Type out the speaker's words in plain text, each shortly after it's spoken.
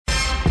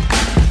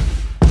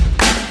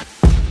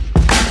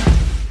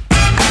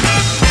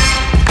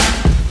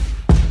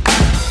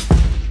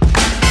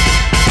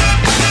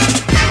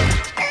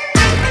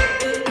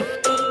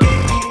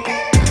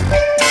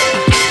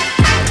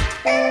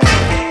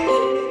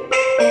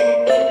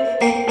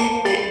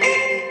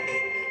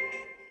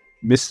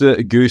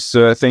Mr. Goose,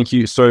 sir, thank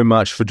you so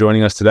much for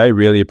joining us today.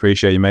 Really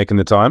appreciate you making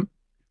the time.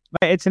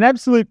 Mate, it's an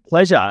absolute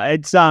pleasure.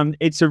 It's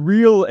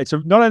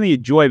not only a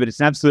joy, but it's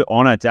an absolute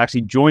honor to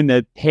actually join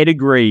the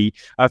pedigree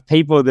of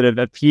people that have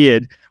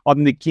appeared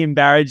on the Kim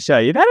Barrett Show.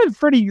 You've had a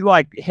pretty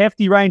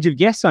hefty range of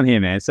guests on here,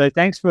 man. So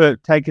thanks for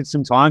taking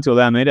some time to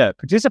allow me to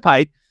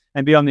participate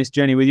and be on this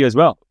journey with you as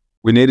well.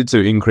 We needed to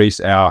increase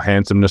our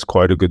handsomeness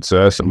quota, good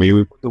sir. So we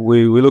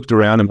looked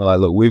around and we're like,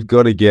 look, we've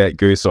got to get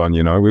Goose on.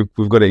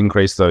 We've got to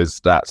increase those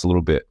stats a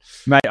little bit.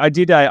 Mate, I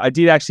did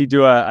actually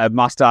do a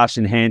mustache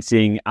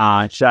enhancing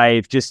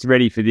shave just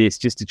ready for this,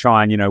 just to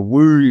try and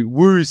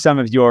woo some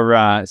of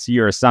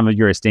your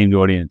esteemed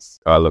audience.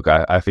 Look,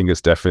 I think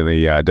it's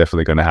definitely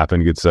going to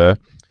happen, good sir.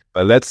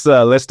 But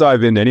let's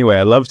dive in anyway.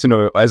 I'd love to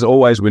know, as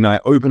always, when I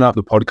open up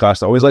the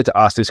podcast, I always like to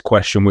ask this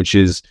question, which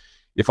is,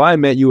 if I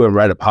met you and we're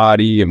at a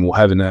party and we're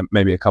having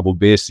maybe a couple of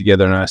beers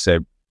together and I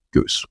said,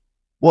 Goose,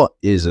 what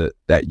is it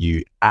that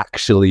you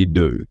actually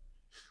do?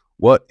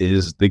 What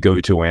is the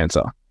go-to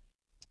answer?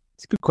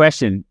 It's a good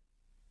question.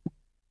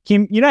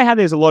 Kim, you know how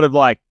there's a lot of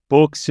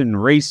books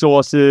and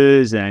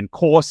resources and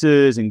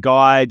courses and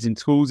guides and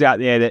tools out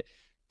there that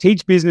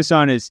teach business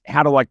owners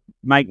how to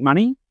make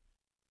money?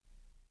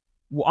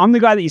 Well, I'm the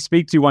guy that you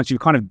speak to once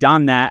you've kind of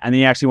done that and then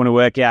you actually want to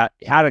work out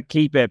how to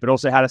keep it, but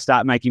also how to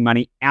start making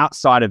money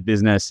outside of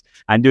business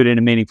and do it in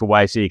a meaningful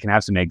way so you can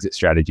have some exit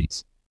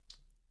strategies.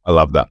 I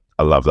love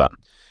that.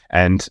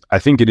 And I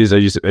think it is,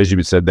 as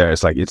you said there,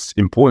 it's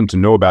important to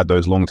know about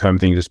those long-term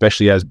things,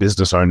 especially as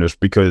business owners,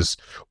 because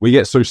we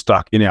get so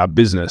stuck in our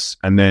business.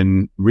 And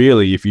then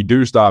really, if you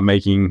do start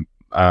making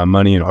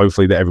money, and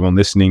hopefully that everyone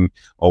listening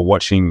or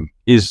watching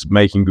is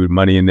making good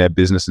money in their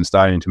business and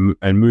starting to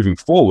and moving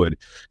forward,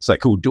 it's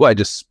cool, do I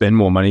just spend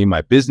more money in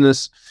my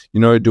business?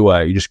 Do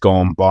I just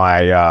go and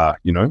buy a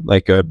bit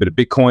of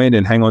Bitcoin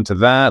and hang on to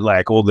that,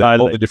 all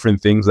the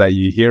different things that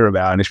you hear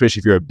about? And especially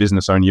if you're a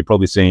business owner, you're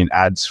probably seeing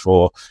ads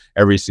for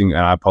everything,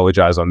 and I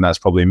apologize on that's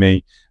probably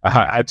me,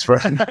 ads for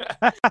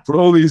for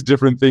all these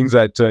different things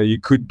that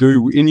you could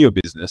do in your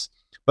business.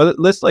 But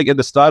let's at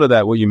the start of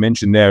that, what you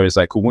mentioned there is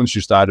cool, once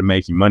you started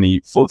making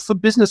money for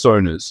business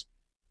owners,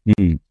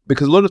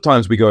 because a lot of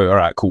times we go, all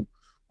right, cool,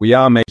 we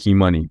are making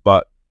money,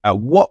 but at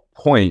what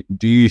point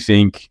do you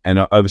think, and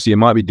obviously it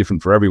might be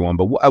different for everyone,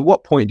 but at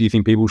what point do you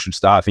think people should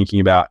start thinking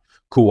about,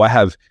 cool, I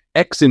have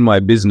X in my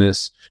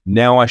business,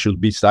 now I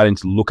should be starting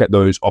to look at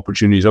those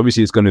opportunities?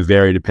 Obviously it's going to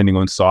vary depending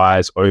on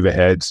size,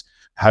 overheads,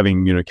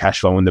 having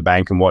cash flow in the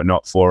bank and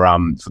whatnot for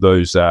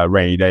those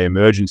rainy day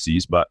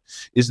emergencies. But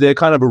is there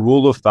kind of a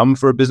rule of thumb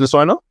for a business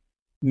owner?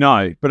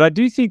 No, but I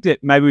do think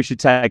that maybe we should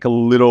take a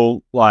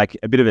little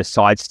a bit of a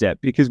sidestep,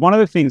 because one of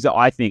the things that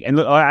I think, and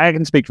look, I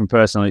can speak from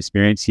personal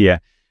experience here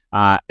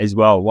as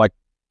well.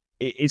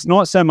 It's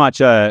not so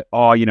much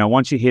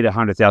once you hit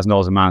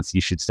 $100,000 a month,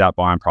 you should start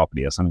buying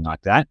property or something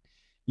like that.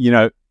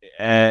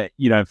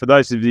 For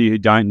those of you who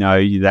don't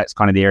know, that's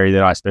kind of the area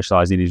that I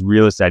specialize in, is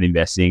real estate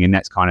investing. And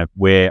that's kind of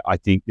where I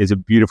think there's a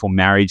beautiful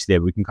marriage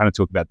there. We can kind of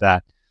talk about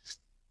that.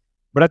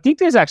 But I think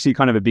there's actually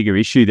kind of a bigger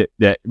issue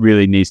that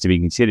really needs to be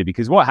considered,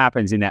 because what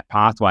happens in that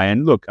pathway,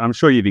 and look, I'm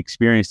sure you've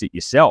experienced it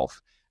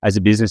yourself as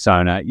a business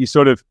owner, you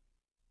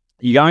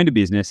go into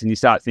business and you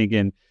start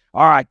thinking,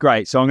 all right,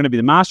 great. So I'm going to be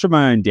the master of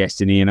my own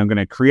destiny, and I'm going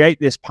to create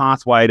this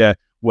pathway to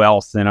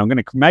wealth, and I'm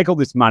going to make all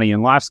this money,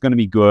 and life's going to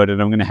be good,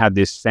 and I'm going to have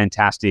this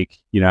fantastic,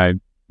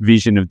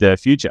 vision of the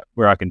future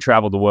where I can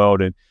travel the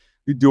world and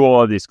do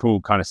all of this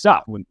cool kind of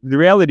stuff. When the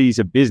realities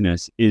of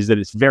business is that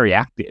it's very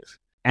active,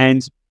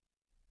 and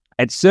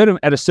at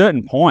a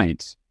certain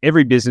point,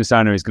 every business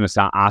owner is going to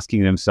start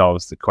asking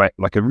themselves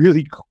a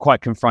really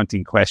quite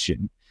confronting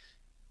question.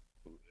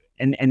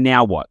 And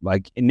now what?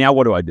 And now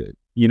what do I do?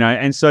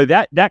 And so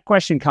that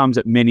question comes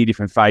at many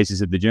different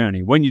phases of the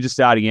journey. When you're just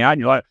starting out and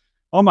you're like,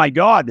 oh my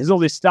God, there's all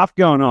this stuff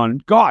going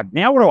on. God,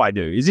 now what do I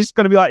do? Is this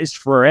going to be like this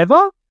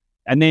forever?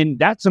 And then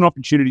that's an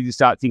opportunity to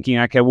start thinking,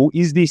 okay, well,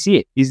 is this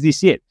it? Is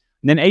this it?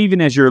 And then even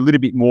as you're a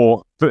bit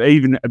more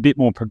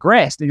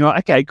progressed, and you're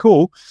like, okay,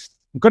 cool,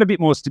 I've got a bit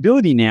more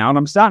stability now, and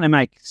I'm starting to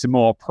make some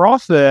more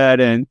profit,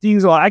 and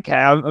things are like, okay,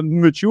 I've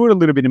matured a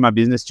little bit in my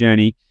business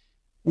journey.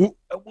 Well,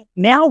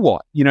 now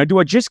what? Do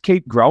I just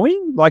keep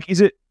growing?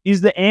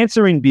 Is the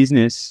answer in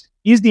business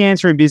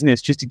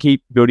just to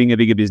keep building a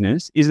bigger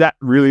business? Is that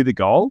really the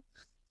goal?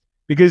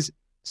 Because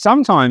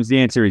sometimes the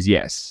answer is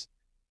yes.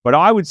 But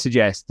I would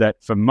suggest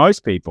that for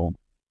most people,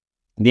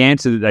 the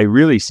answer that they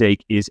really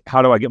seek is,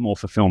 how do I get more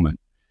fulfillment?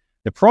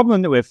 The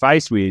problem that we're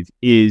faced with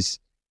is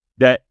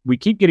that we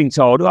keep getting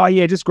told, oh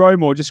yeah, just grow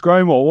more.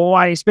 Well,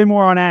 why spend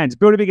more on ads,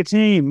 build a bigger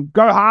team,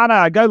 go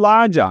harder, go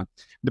larger.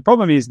 The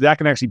problem is that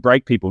can actually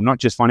break people, not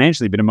just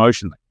financially, but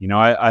emotionally.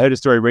 I heard a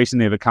story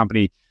recently of a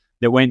company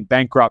that went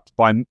bankrupt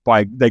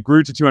they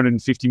grew to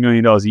 $250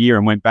 million a year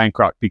and went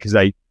bankrupt because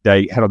they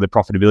had all their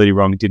profitability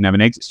wrong and didn't have an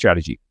exit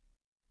strategy.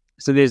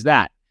 So there's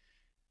that.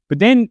 But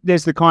then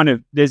there's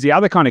the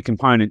other kind of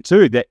component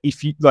too, that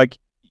if you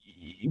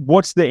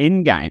what's the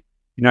end game?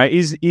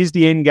 Is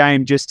the end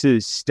game just to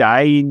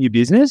stay in your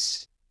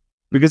business?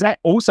 Because that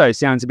also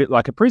sounds a bit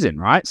like a prison,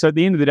 right? So at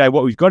the end of the day,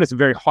 what we've got is a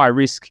very high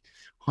risk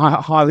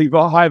highly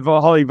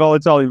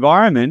volatile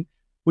environment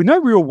with no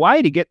real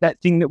way to get that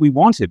thing that we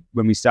wanted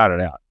when we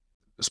started out.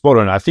 Spot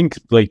on. I think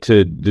like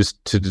to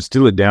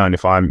distill it down,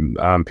 if I'm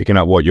picking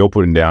up what you're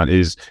putting down,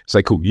 is it's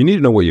like, cool, you need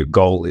to know what your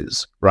goal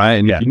is, right?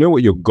 And if you know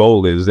what your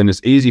goal is, then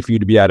it's easy for you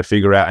to be able to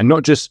figure out, and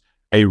not just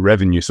a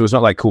revenue. So it's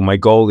not like, cool, my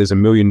goal is $1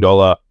 million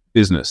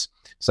business.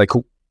 It's like,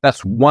 cool,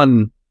 that's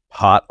one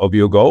part of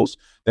your goals.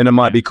 Then it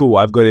might be, cool,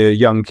 I've got a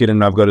young kid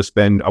and I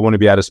want to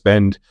be able to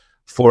spend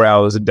 4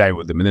 hours a day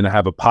with them. And then I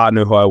have a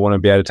partner who I want to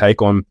be able to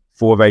take on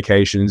 4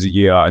 vacations a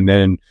year. And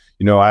then,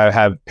 I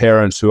have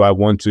parents who I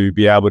want to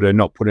be able to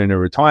not put in a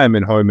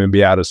retirement home and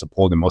be able to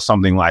support them or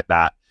something like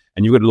that.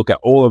 And you've got to look at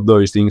all of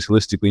those things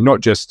holistically, not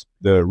just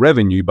the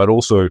revenue, but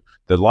also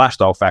the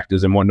lifestyle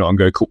factors and whatnot, and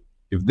go, cool,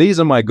 if these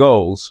are my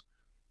goals,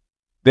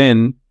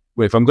 then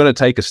if I'm going to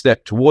take a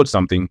step towards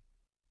something,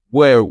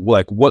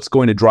 what's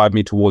going to drive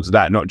me towards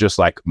that, not just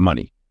like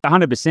money.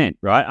 100%,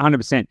 right?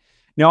 100%.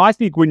 Now, I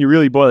think when you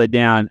really boil it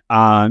down,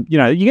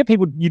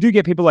 you do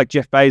get people like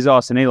Jeff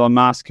Bezos and Elon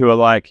Musk who are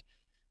like,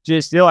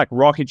 they're like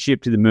rocket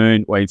ship to the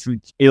moon, or in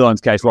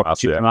Elon's case, rocket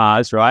ship to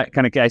Mars, right?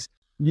 Kind of case,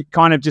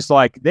 kind of just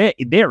like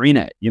they're in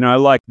it,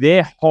 like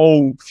their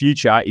whole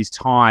future is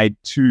tied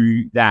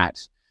to that.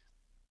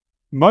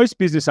 For most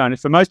business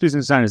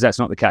owners, that's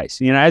not the case.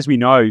 As we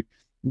know,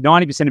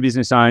 90%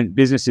 of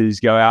businesses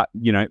go out,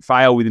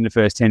 fail within the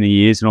first 10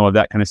 years and all of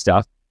that kind of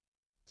stuff.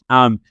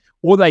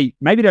 Or they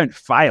maybe don't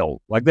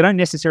fail, like they don't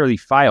necessarily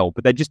fail,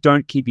 but they just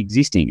don't keep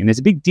existing. And there's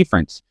a big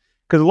difference,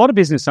 because a lot of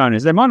business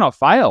owners, they might not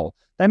fail.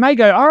 They may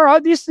go, all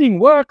right, this thing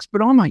works, but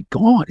oh my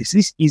God, is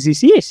this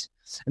it?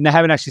 And they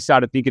haven't actually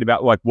started thinking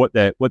about like what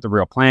the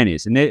real plan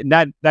is. And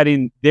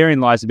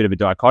therein lies a bit of a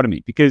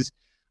dichotomy, because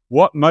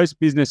what most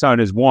business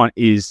owners want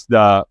is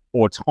the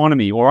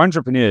autonomy, or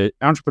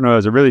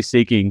entrepreneurs are really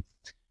seeking,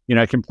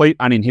 complete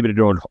uninhibited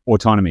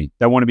autonomy.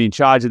 They want to be in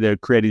charge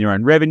of creating their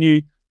own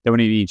revenue. They want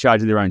to be in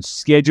charge of their own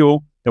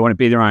schedule. They want to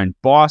be their own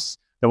boss.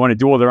 They want to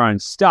do all their own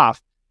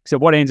stuff. So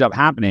what ends up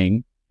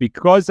happening,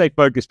 because they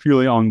focus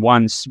purely on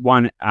one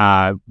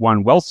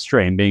wealth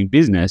stream, being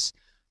business,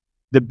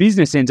 the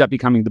business ends up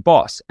becoming the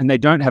boss, and they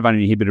don't have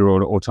uninhibited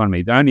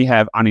autonomy. They only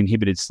have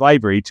uninhibited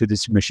slavery to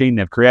this machine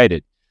they've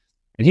created.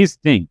 And here's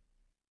the thing: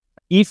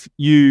 if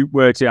you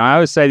were to, I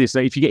always say this,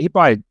 if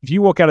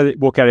you walk out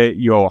of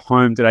your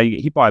home today, you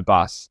get hit by a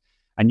bus,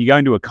 and you go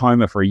into a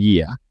coma for a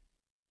year,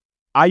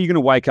 are you going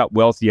to wake up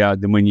wealthier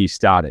than when you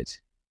started?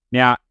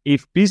 Now,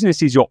 if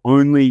business is your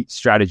only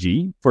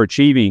strategy for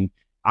achieving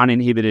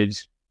uninhibited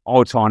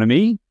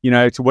autonomy,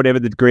 to whatever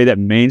the degree that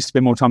means,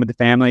 spend more time with the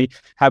family,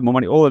 have more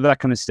money, all of that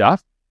kind of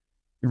stuff,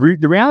 the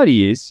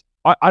reality is,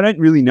 I don't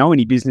really know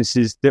any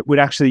businesses that would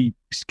actually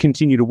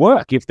continue to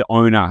work if the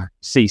owner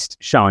ceased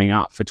showing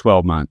up for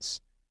 12 months.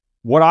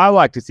 What I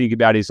like to think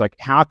about is like,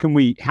 how can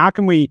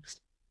we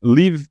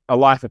live a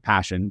life of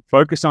passion,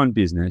 focus on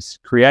business,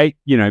 create,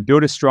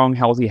 build a strong,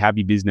 healthy,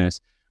 happy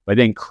business, but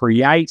then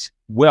create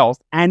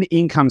wealth and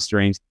income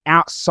streams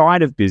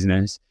outside of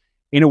business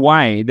in a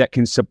way that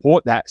can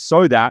support that,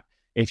 so that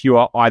if you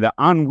are either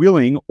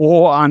unwilling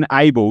or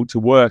unable to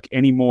work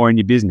anymore in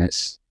your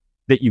business,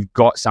 that you've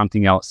got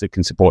something else that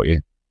can support you.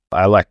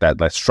 I like that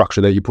structure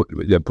that you put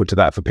to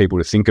that for people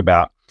to think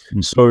about.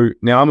 So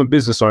now I'm a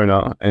business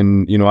owner,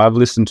 and I've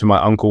listened to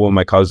my uncle and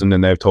my cousin,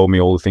 and they've told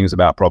me all the things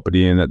about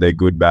property and that they're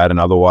good, bad, and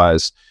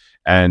otherwise.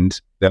 And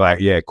they're like,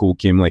 yeah, cool,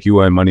 Kim, like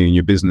you earn money in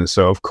your business,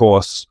 so of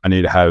course I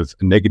need to have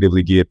a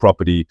negatively geared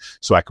property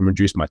so I can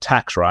reduce my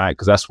tax, right?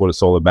 Because that's what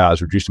it's all about,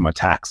 is reducing my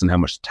tax and how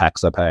much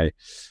tax I pay.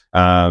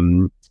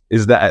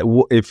 Is that,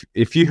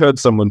 if you heard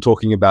someone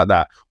talking about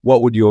that,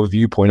 what would your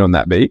viewpoint on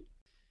that be?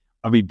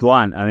 I'll be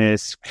blunt. I mean,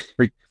 it's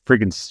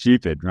freaking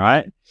stupid,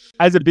 right?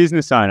 As a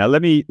business owner,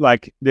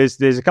 there's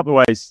a couple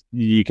of ways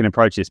you can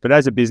approach this, but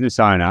as a business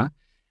owner,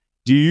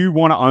 do you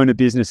want to own a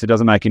business that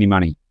doesn't make any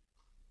money?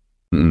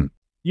 Mm-mm.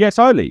 Yeah,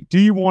 totally. Do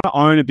you want to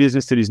own a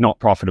business that is not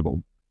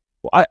profitable?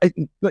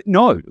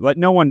 No,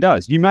 no one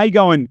does. You may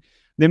go and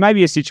there may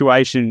be a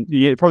situation,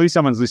 probably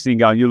someone's listening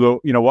going, you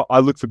know what, I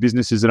look for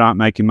businesses that aren't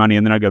making money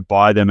and then I go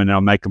buy them and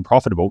I'll make them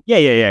profitable.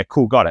 Yeah,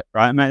 cool, got it,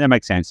 right? That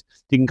makes sense.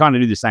 You can kind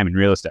of do the same in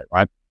real estate,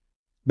 right?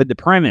 But the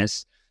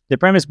premise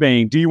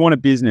being, do you want a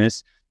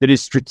business that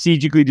is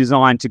strategically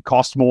designed to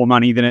cost more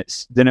money than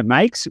it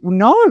makes? Well,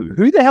 no,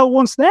 who the hell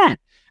wants that?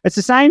 It's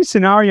the same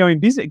scenario in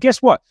business.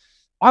 Guess what?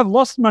 I've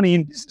lost money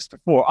in business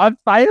before. I've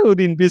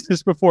failed in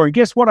business before. And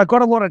guess what? I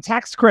got a lot of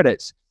tax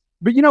credits.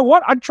 But you know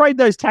what? I'd trade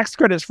those tax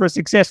credits for a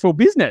successful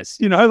business.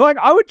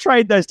 I would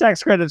trade those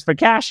tax credits for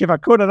cash if I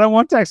could. I don't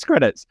want tax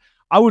credits.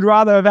 I would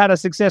rather have had a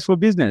successful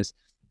business.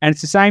 And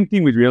it's the same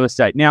thing with real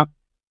estate. Now,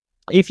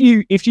 if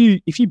you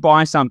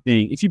buy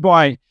something,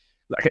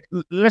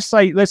 let's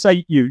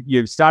say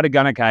you've started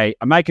going, okay,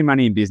 I'm making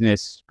money in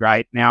business.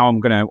 Great. Now I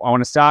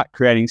want to start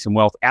creating some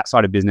wealth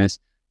outside of business.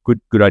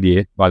 Good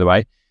idea, by the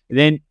way.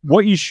 Then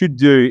what you should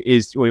do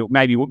is, well,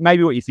 maybe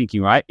what you're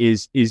thinking, right,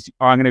 is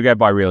I'm going to go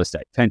buy real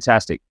estate.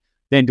 Fantastic.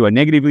 Then do a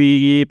negative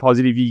year,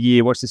 positive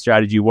year. What's the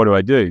strategy? What do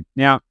I do?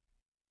 Now,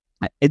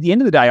 at the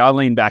end of the day, I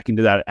lean back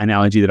into that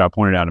analogy that I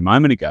pointed out a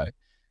moment ago.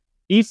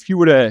 if you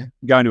were to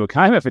go into a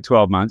coma for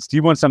 12 months, do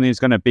you want something that's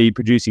going to be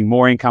producing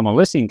more income or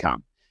less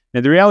income?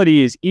 Now, the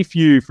reality is, if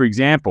you, for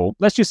example,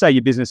 let's just say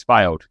your business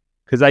failed,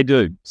 because they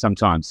do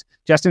sometimes,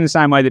 just in the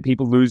same way that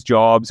people lose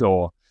jobs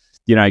or,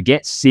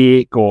 get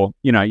sick or,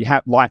 you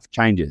have life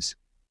changes.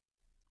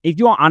 If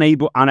you're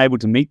unable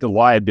to meet the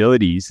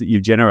liabilities that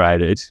you've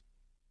generated,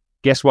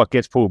 guess what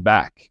gets pulled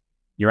back?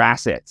 Your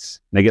assets.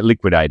 They get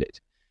liquidated.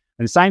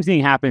 And the same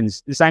thing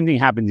happens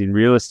in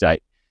real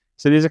estate.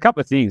 So there's a couple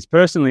of things.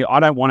 Personally,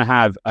 I don't want to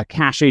have a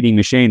cash-eating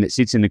machine that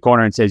sits in the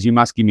corner and says, you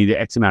must give me the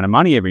X amount of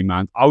money every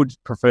month. I would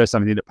prefer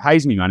something that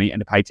pays me money and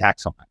to pay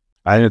tax on it.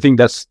 And I think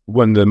that's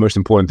one of the most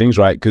important things,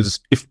 right?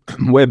 Because if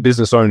we're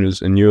business owners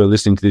and you're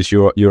listening to this,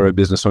 you're a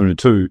business owner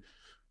too,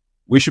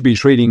 we should be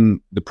treating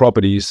the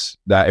properties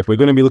that if we're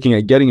going to be looking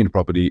at getting into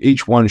property,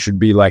 each one should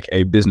be like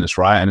a business,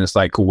 right? And it's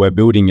like, cool, we're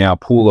building our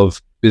pool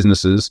of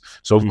businesses.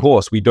 So of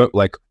course we don't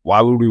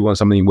why would we want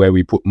something where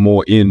we put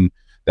more in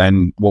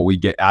than what we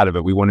get out of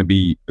it? We want to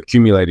be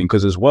accumulating,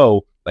 because as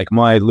well, like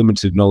my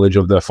limited knowledge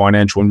of the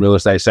financial and real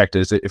estate sector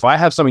is that if I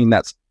have something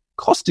that's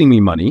costing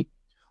me money,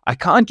 I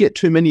can't get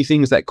too many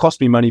things that cost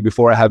me money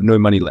before I have no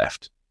money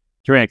left.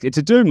 Correct. It's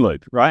a doom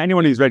loop, right?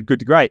 Anyone who's read Good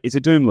to Great, it's a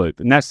doom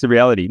loop. And that's the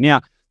reality.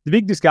 Now, the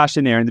big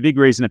discussion there and the big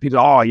reason that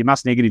people, you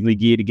must negatively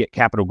gear to get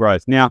capital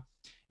growth. Now,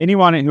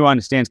 anyone who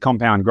understands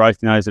compound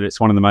growth knows that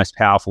it's one of the most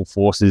powerful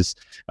forces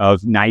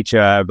of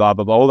nature, blah,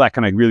 blah, blah, all that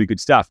kind of really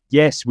good stuff.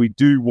 Yes, we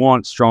do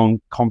want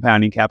strong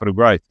compounding capital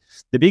growth.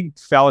 The big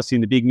fallacy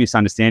and the big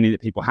misunderstanding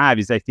that people have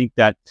is they think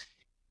that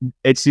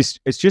it's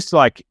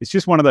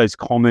just one of those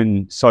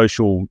common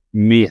social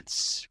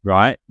myths,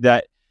 right?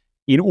 That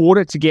in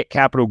order to get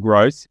capital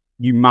growth,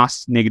 you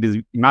must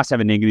have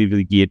a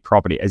negatively geared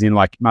property, as in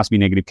it must be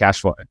negative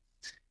cash flow.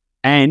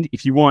 And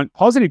if you want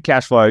positive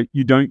cash flow,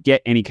 you don't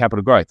get any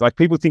capital growth. Like,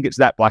 people think it's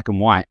that black and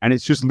white, and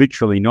it's just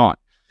literally not.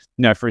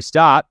 For a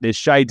start, there's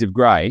shades of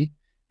gray,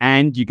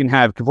 and you can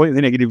have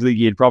completely negatively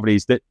geared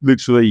properties that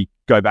literally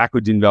go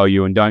backwards in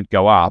value and don't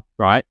go up,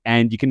 right?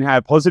 And you can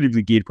have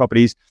positively geared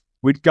properties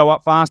which go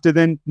up faster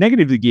than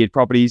negatively geared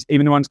properties,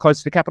 even the ones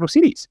close to capital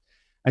cities.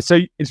 And so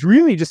it's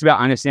really just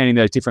about understanding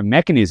those different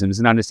mechanisms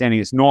and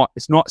understanding it's not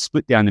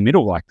split down the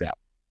middle like that.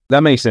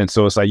 That makes sense.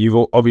 So it's like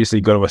you've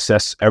obviously got to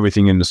assess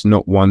everything, and it's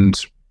not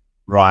one's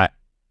right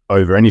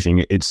over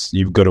anything. It's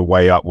you've got to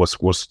weigh up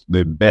what's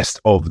the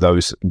best of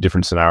those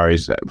different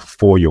scenarios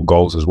for your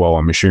goals as well,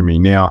 I'm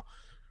assuming. Now,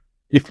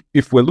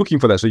 if we're looking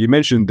for that, so you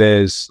mentioned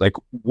there's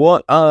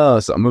what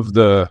are some of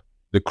the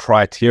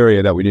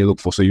criteria that we need to look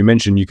for? So you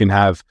mentioned you can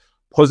have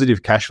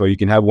positive cash flow, you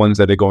can have ones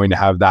that are going to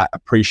have that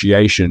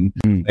appreciation.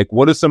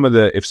 What are some of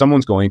if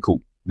someone's going,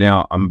 cool,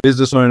 now I'm a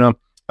business owner,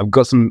 I've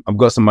got some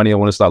money, I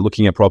want to start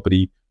looking at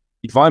property.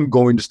 If I'm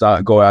going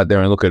to go out there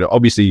and look at it,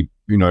 obviously,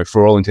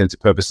 for all intents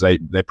and purposes,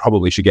 they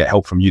probably should get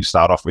help from you to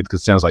start off with,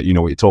 because it sounds like you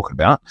know what you're talking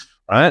about,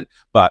 right?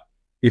 But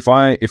if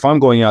I'm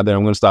going out there,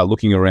 I'm going to start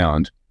looking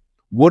around.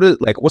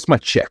 What's my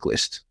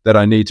checklist that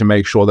I need to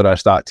make sure that I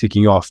start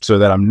ticking off so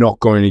that I'm not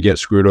going to get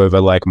screwed over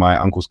like my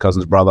uncle's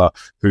cousin's brother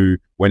who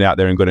went out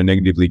there and got a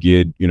negatively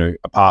geared,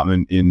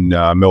 apartment in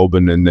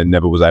Melbourne and then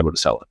never was able to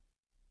sell it?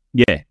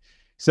 Yeah.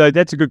 So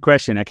that's a good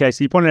question. Okay.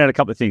 So you pointed out a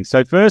couple of things.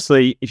 So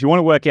firstly, if you want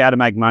to work out how to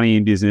make money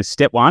in business,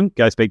 step one,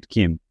 go speak to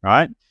Kim,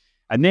 right?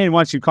 And then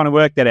once you've kind of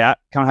worked that out,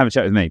 come have a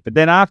chat with me. But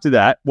then after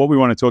that, what we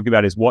want to talk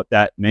about is what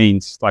that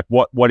means, like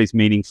what is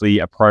meaningfully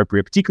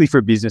appropriate, particularly for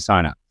a business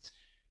owner.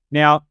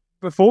 Now,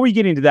 before we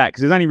get into that,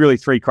 because there's only really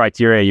 3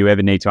 criteria you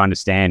ever need to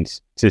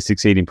understand to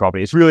succeed in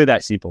property. It's really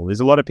that simple.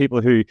 There's a lot of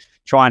people who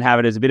try and have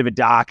it as a bit of a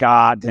dark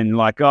art and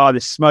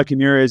there's smoke and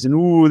mirrors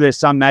and there's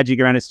some magic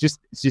around it.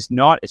 It's just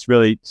not. It's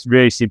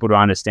very simple to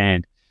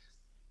understand.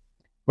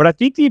 But I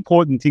think the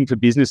important thing for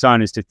business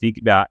owners to think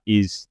about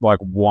is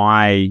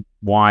why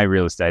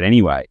real estate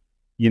anyway?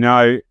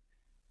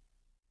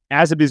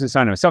 As a business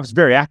owner myself, it's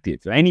very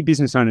active. Any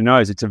business owner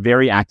knows it's a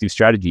very active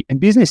strategy, and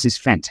business is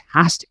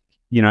fantastic.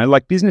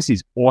 Business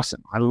is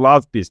awesome. I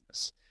love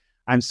business.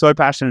 I'm so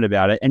passionate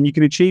about it. And you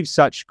can achieve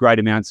such great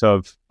amounts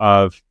of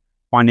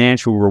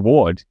financial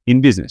reward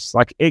in business.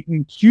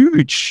 It's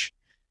huge,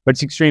 but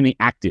it's extremely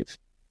active.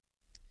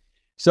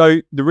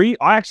 So I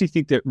actually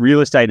think that real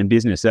estate and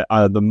business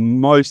are the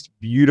most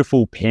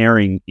beautiful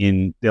pairing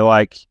they're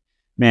like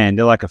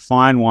a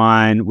fine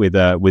wine with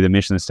a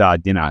Michelin star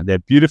dinner. They're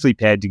beautifully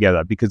paired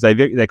together because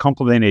they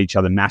complement each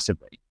other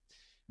massively.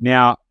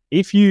 Now,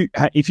 if you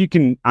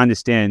can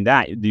understand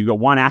that, you've got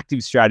one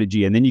active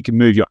strategy, and then you can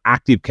move your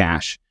active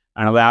cash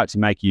and allow it to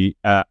make you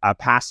a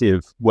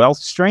passive wealth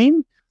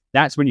stream.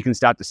 That's when you can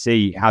start to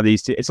see how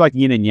these two, it's like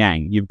yin and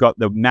yang. You've got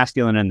the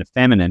masculine and the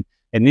feminine.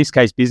 In this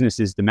case, business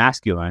is the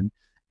masculine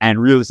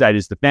and real estate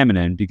is the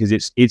feminine, because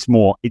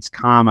it's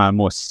calmer,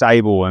 more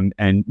stable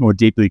and more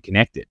deeply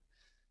connected.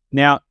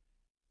 Now,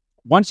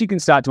 once you can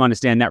start to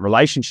understand that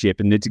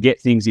relationship and to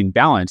get things in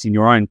balance in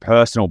your own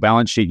personal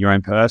balance sheet, your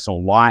own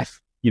personal life,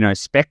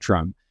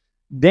 spectrum,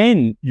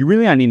 then you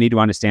really only need to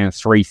understand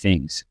 3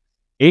 things.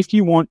 If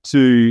you want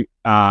to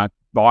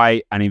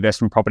buy an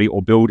investment property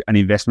or build an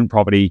investment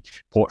property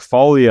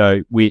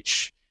portfolio,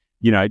 which,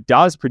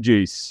 does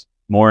produce,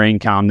 more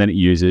income than it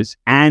uses,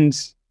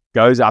 and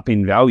goes up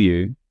in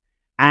value,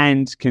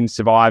 and can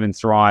survive and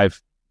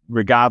thrive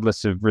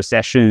regardless of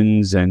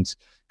recessions and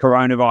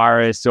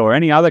coronavirus or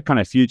any other kind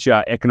of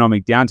future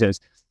economic downturns,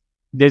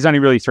 there's only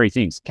really three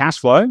things. Cash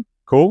flow,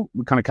 cool,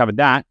 we kind of covered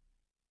that.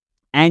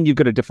 And you've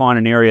got to define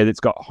an area that's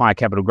got high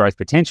capital growth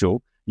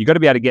potential. You've got to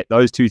be able to get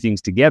those two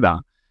things together.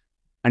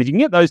 And if you can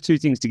get those two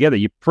things together,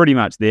 you're pretty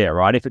much there,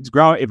 right? If it's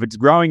going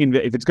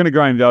to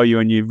grow in value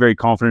and you're very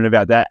confident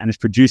about that and it's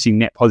producing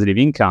net positive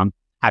income,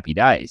 happy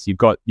days. You've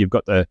got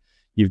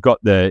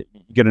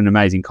an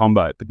amazing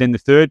combo. But then the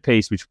third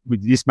piece, which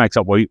this makes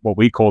up what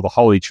we call the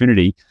holy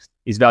trinity,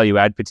 is value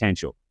add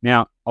potential.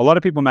 Now, a lot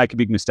of people make a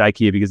big mistake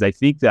here because they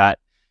think that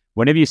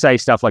whenever you say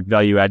stuff like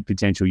value add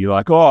potential, you're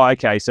like, oh,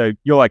 okay, so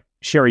you're like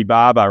Sherry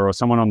Barber or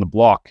someone on the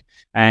block,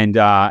 and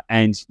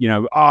you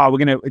know,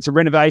 it's a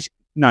renovation.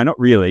 No, not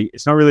really.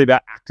 It's not really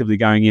about actively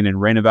going in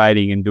and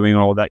renovating and doing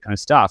all that kind of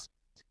stuff.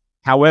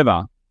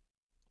 However,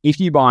 if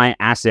you buy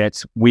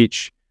assets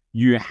which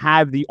you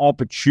have the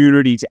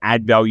opportunity to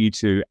add value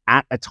to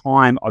at a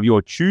time of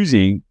your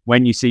choosing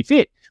when you see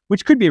fit,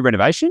 which could be a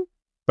renovation,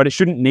 but it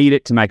shouldn't need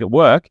it to make it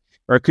work,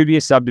 or it could be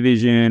a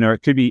subdivision, or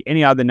it could be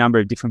any other number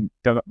of different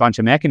bunch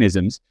of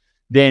mechanisms,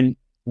 then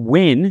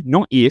when,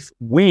 not if,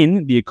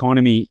 when the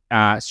economy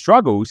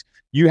struggles,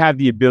 you have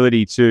the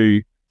ability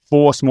to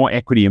force more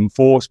equity and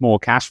force more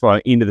cash flow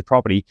into the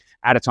property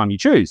at a time you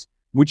choose,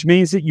 which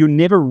means that you're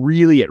never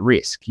really at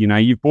risk. You know,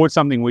 you've bought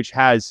something which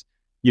has,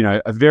 you know,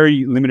 a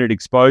very limited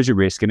exposure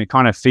risk, and it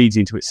kind of feeds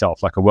into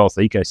itself like a wealth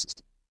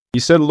ecosystem.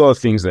 You said a lot of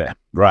things there,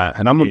 right?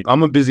 And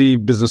I'm a busy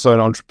business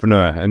owner,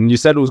 entrepreneur, and you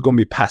said it was going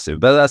to be passive,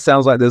 but that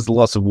sounds like there's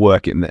lots of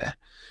work in there.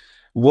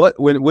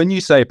 When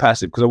you say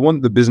passive, because I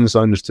want the business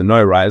owners to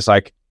know, right? It's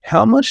like,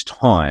 how much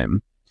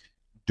time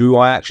do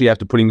I actually have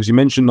to put in? Because you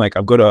mentioned, like,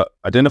 I've got to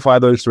identify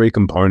those three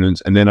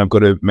components, and then I've got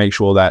to make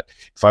sure that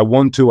if I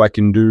want to, I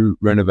can do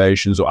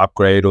renovations or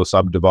upgrade or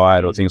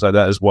subdivide or things like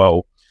that as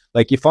well.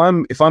 Like, if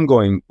I'm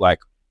going,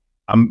 like,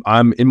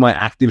 I'm in my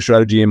active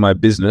strategy in my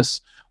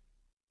business,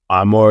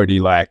 I'm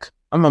already like,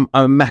 I'm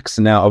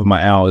maxing out of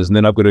my hours, and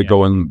then I've got to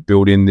go and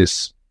build in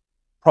this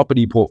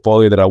property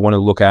portfolio that I want to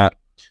look at.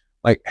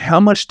 Like, how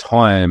much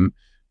time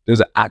does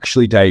it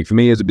actually take for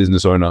me as a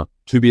business owner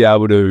to be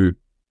able to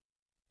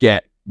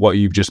get what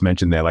you've just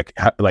mentioned there? Like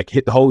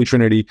hit the holy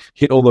trinity,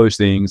 hit all those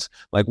things.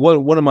 Like,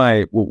 what am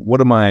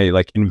I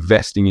like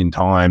investing in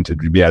time to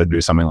be able to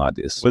do something like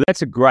this? Well,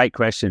 that's a great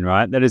question,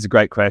 right? That is a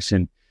great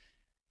question.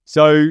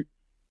 So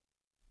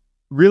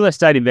real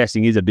estate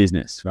investing is a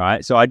business,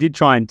 right? So I did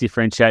try and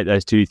differentiate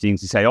those two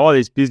things to say, oh,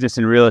 there's business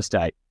and real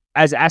estate.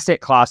 As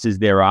asset classes,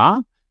 there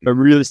are, but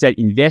real estate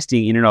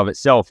investing in and of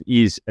itself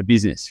is a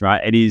business,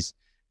 right? It is,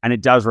 and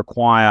it does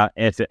require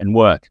effort and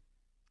work.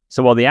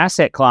 So while the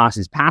asset class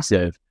is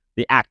passive,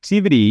 the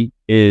activity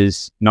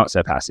is not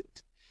so passive.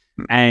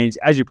 And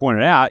as you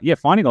pointed out,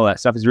 finding all that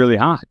stuff is really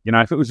hard. You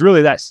know,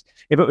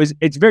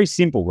 it's very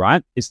simple,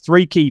 right? It's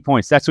three key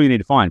points. That's all you need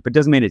to find, but it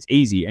doesn't mean it's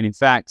easy. And in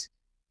fact,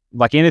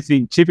 like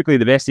anything, typically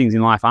the best things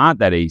in life aren't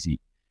that easy.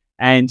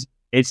 And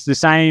it's the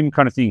same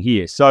kind of thing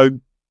here. So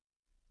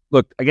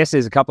look, I guess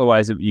there's a couple of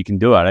ways that you can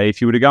do it.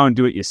 If you were to go and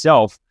do it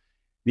yourself,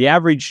 the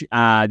average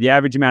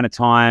amount of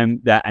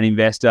time that an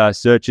investor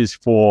searches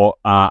for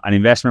an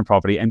investment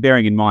property, and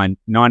bearing in mind,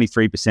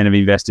 93% of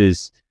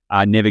investors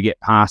never get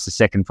past the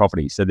second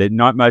property. So they're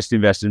not most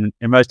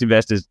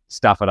investors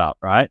stuff it up,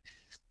 right?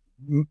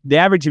 The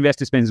average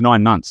investor spends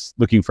 9 months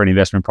looking for an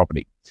investment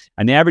property.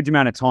 And the average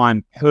amount of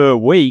time per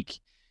week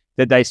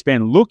that they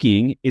spend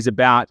looking is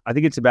about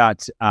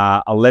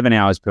 11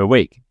 hours per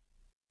week.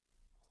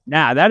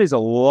 Now, that is a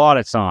lot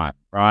of time,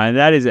 right?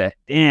 That is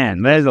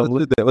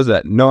what was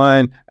that?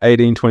 9,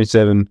 18,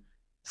 27,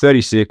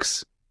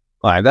 36.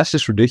 Like, that's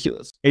just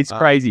ridiculous. It's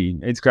crazy.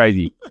 It's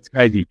crazy.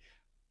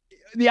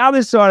 The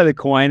other side of the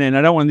coin, and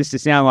I don't want this to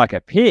sound like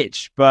a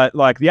pitch, but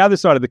like the other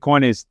side of the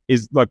coin is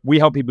like, we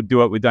help people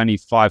do it with only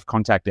 5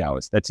 contact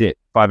hours. That's it,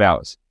 5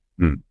 hours.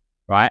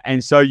 Right.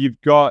 And so you've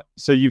kind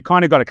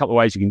of got a couple of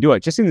ways you can do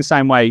it. Just in the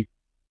same way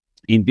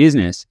in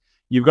business,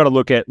 you've got to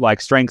look at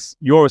like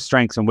your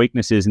strengths and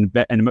weaknesses and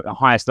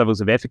highest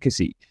levels of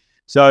efficacy.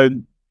 So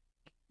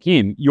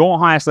Kim, your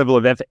highest level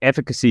of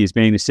efficacy is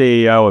being the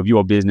CEO of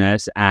your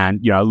business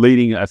and, you know,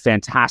 leading a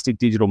fantastic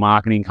digital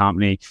marketing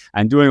company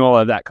and doing all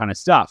of that kind of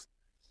stuff.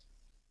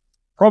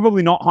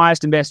 Probably not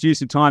highest and best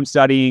use of time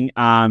studying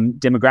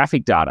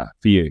demographic data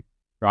for you,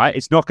 right?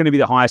 It's not going to be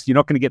the highest. You're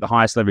not going to get the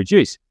highest leverage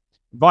use.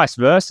 Vice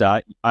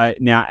versa,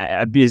 now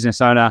a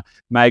business owner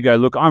may go,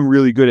 look, I'm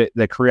really good at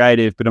the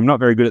creative, but I'm not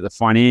very good at the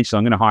financial.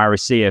 I'm going to hire a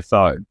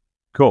CFO.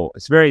 Cool.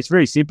 It's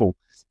very simple.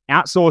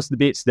 Outsource the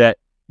bits that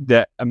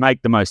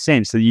make the most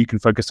sense so that you can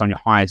focus on your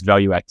highest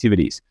value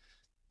activities,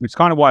 which is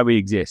kind of why we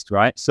exist,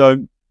 right? So,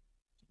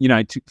 you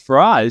know, for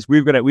us,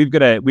 we've got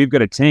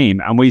a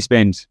team, and we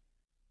spend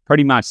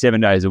pretty much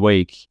 7 days a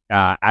week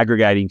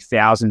aggregating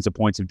thousands of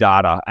points of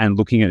data and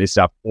looking at this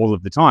stuff all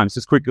of the time. So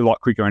it's a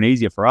lot quicker and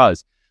easier for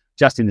us.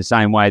 Just in the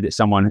same way that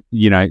someone,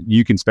 you know,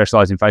 you can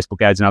specialize in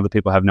Facebook ads and other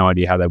people have no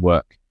idea how they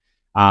work.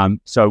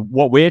 So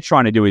what we're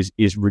trying to do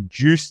is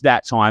reduce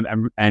that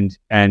time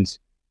and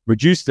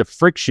reduce the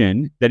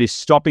friction that is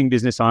stopping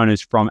business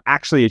owners from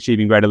actually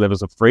achieving greater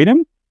levels of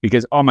freedom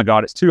because, oh my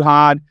God, it's too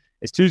hard,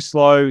 it's too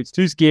slow, it's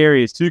too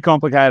scary, it's too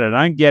complicated,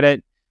 I don't get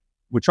it.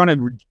 We're trying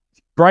to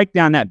break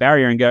down that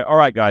barrier and go, all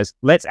right, guys,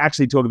 let's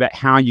actually talk about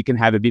how you can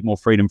have a bit more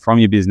freedom from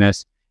your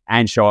business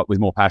and show up with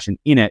more passion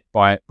in it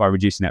by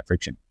reducing that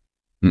friction.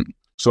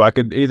 So I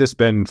could either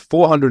spend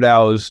 400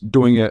 hours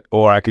doing it,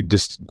 or I could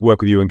just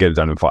work with you and get it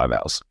done in 5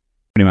 hours.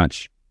 Pretty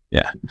much.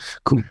 Yeah.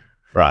 Cool.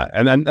 Right.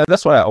 And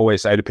that's what I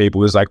always say to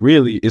people is like,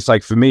 really, it's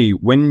like for me,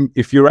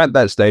 if you're at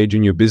that stage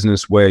in your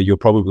business where you're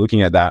probably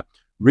looking at that,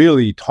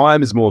 really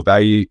time is more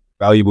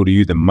valuable to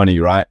you than money,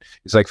 right?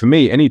 It's like for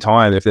me,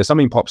 anytime, if there's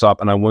something pops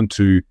up and I want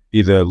to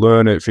either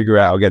learn it, figure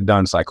out, or get it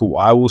done, it's like, cool,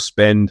 I will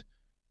spend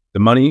the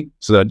money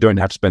so that I don't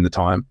have to spend the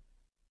time.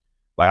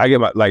 Like I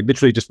get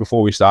literally just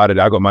before we started,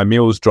 I got my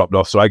meals dropped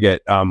off. So I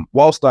get,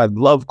 whilst I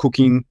love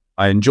cooking,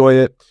 I enjoy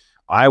it,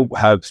 I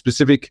have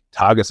specific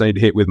targets I need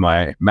to hit with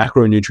my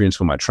macronutrients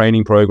for my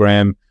training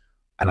program.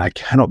 And I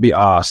cannot be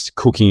asked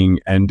cooking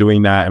and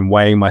doing that and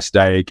weighing my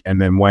steak and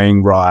then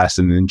weighing rice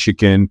and then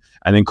chicken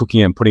and then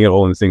cooking it and putting it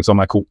all in the thing. So I'm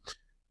like, cool,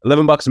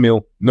 $11 a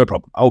meal, no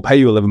problem. I'll pay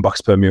you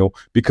 $11 per meal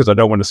because I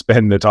don't want to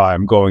spend the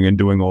time going and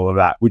doing all of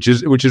that, which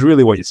is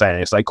really what you're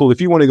saying. It's like, cool,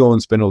 if you want to go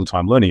and spend all the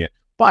time learning it,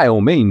 by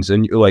all means.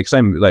 And you're like,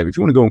 same, like if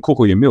you want to go and cook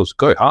all your meals,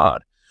 go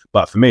hard.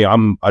 But for me,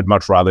 I'd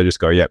much rather just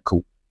go, yeah,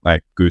 cool.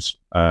 Like Goose,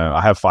 I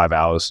have 5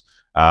 hours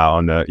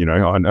on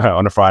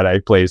a Friday.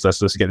 Please, let's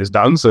just get this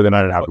done. So then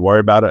I don't have to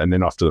worry about it, and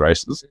then off to the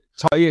races.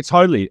 Yeah,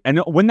 totally.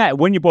 And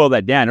when you boil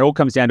that down, it all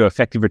comes down to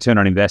effective return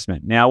on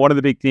investment. Now, one of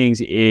the big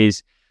things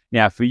is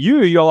now for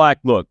you, you're like,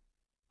 look,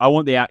 I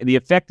want the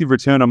effective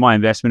return on my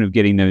investment of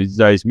getting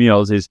those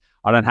meals is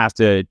I don't have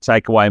to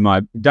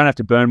don't have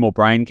to burn more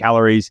brain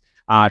calories.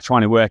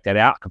 Trying to work that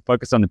out. I can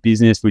focus on the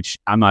business, which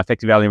my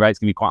effective value rate is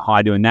going to be quite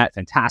high doing that.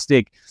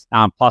 Fantastic.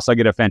 Plus, I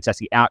get a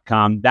fantastic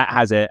outcome. That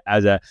has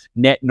a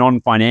net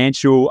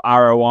non-financial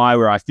ROI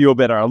where I feel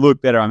better, I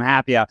look better, I'm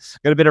happier,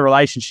 got a better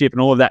relationship and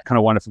all of that kind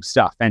of wonderful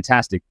stuff.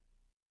 Fantastic.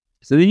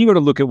 So then you got to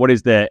look at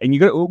and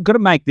you got to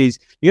make these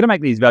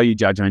value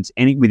judgments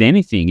with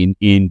anything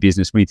in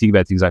business when you think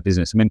about things like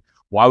business. I mean,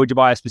 why would you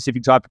buy a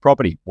specific type of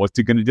property? What's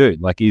it going to do?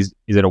 Like, is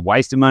it a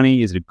waste of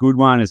money? Is it a good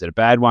one? Is it a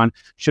bad one?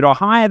 Should I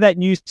hire that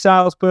new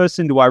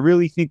salesperson? Do I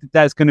really think that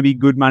that's going to be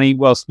good money,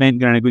 well spent,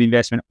 going to a good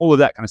investment? All of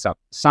that kind of stuff.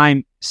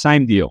 Same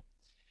deal.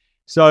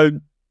 So,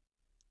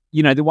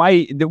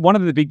 one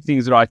of the big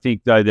things that I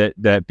think though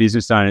that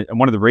business owners, and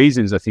one of the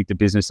reasons I think the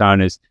business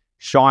owners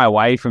shy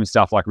away from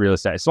stuff like real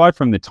estate, aside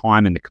from the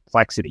time and the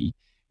complexity,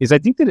 is they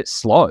think that it's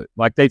slow.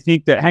 Like they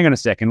think that, hang on a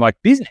second,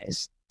 like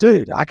business,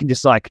 dude, I can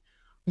just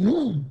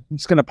I'm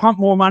just going to pump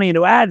more money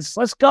into ads.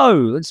 Let's go.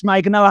 Let's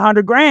make another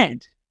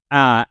 $100,000.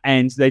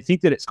 And they think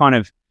that it's kind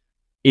of,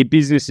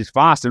 business is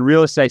fast and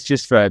real estate's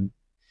just for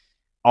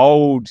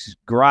old,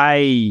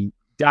 gray,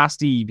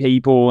 dusty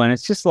people. And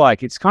it's just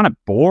like, it's kind of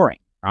boring,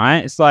 right?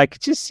 It's like,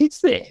 it just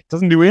sits there. It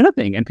doesn't do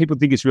anything. And people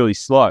think it's really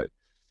slow.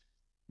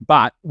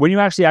 But when you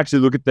actually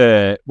look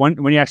at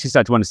when you actually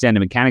start to understand the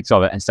mechanics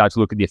of it and start to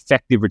look at the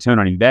effective return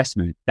on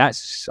investment,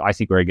 that's, I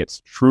think, where it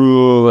gets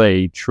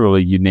truly,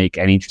 truly unique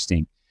and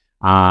interesting.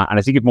 And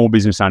I think if more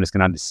business owners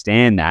can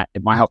understand that,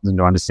 it might help them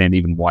to understand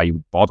even why you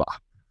would bother.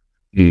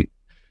 Yeah,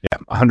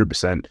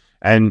 100%.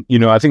 And,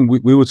 I think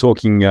we were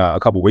talking a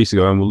couple of weeks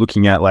ago and we're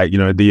looking at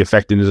the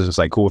effectiveness. It's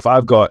like, cool, if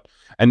I've got,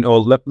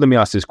 let me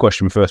ask this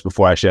question first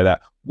before I share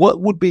that. What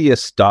would be a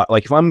start?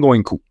 Like if I'm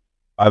going, cool,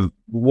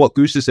 what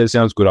Goose just said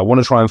sounds good. I want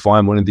to try and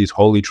find one of these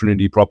Holy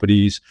Trinity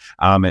properties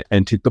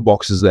and tick the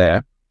boxes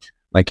there.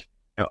 Like,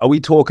 are we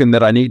talking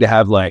that I need to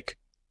have like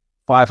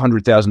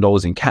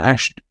 $500,000 in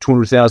cash,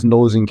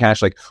 $200,000 in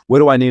cash? Like, where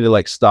do I need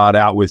to start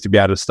out with to be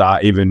able to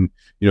start even,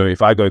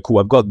 if I go, cool,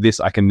 I've got this,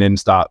 I can then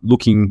start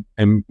looking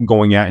and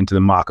going out into the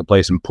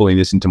marketplace and pulling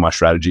this into my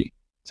strategy.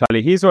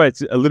 Totally. Here's where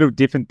it's a little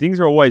different. Things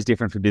are always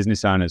different for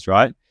business owners,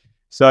 right?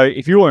 So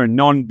if you are a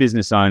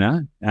non-business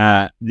owner,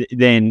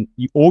 then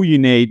all you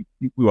need,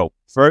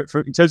 for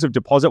in terms of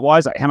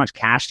deposit-wise, like how much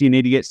cash do you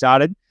need to get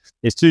started?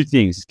 There's two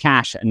things, there's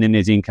cash and then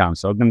there's income.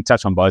 So I'm going to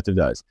touch on both of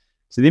those.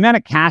 So the amount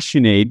of cash you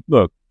need,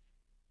 look,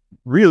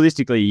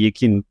 realistically, you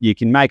can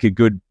make a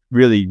good,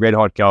 really red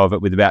hot go of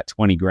it with about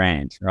 20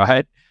 grand,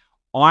 right?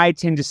 I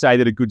tend to say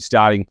that a good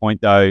starting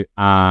point though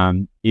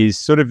is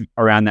sort of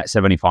around that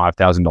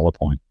 $75,000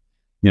 point.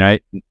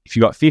 If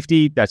you got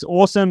 50, that's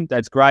awesome,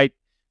 that's great.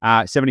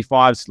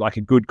 75 is like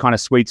a good kind of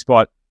sweet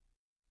spot.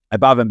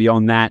 Above and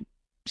beyond that,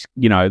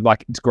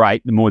 it's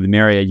great. The more the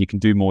merrier. You can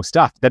do more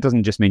stuff. That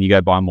doesn't just mean you go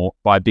buy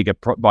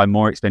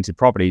more expensive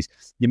properties.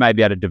 You may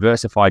be able to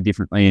diversify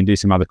differently and do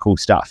some other cool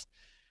stuff.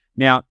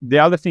 Now, the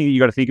other thing that you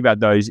got to think about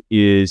those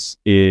is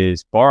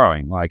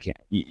borrowing. Like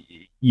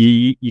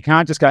you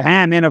can't just go,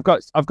 hey man, I've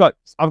got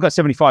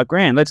 75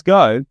 grand. Let's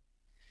go.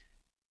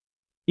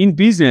 In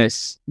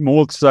business,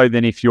 more so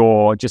than if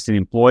you're just an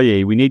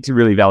employee, we need to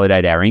really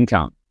validate our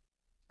income.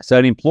 So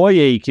an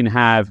employee can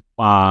have,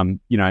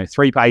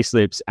 3 pay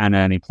slips and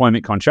an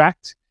employment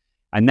contract,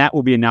 And that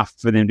will be enough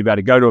for them to be able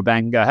to go to a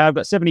bank and go, hey, I've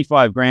got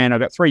 75 grand, I've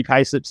got 3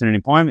 pay slips and an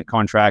employment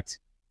contract.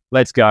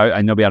 Let's go.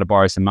 And they'll be able to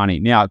borrow some money.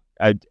 Now,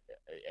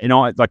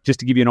 like just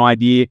to give you an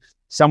idea,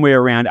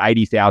 somewhere around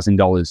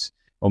 $80,000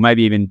 or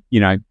maybe even,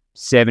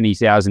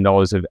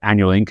 $70,000 of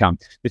annual income.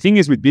 The thing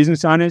is with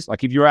business owners,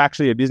 like if you're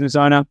actually a business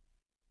owner,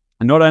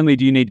 and not only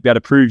do you need to be able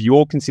to prove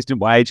your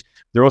consistent wage,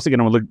 they're also going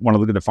to want to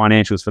look at the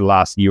financials for the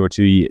last year or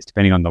 2 years,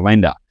 depending on the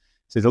lender.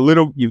 So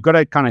you've got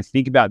to kind of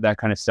think about that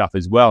kind of stuff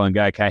as well and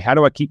go, okay, how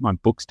do I keep my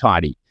books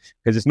tidy?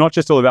 Because it's not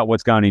just all about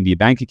what's going into your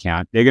bank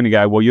account. They're going to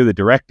go, well, you're the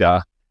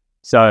director,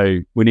 so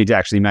we need to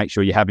actually make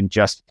sure you haven't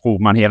just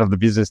pulled money out of the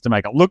business to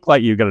make it look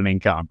like you've got an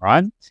income,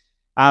 right?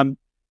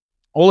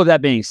 All of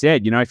that being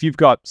said, if you've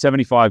got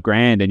 75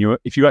 grand and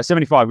if you've got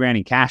 75 grand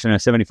in cash and a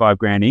 75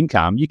 grand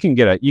income, you can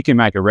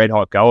make a red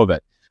hot go of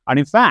it. And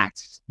in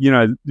fact,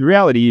 the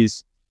reality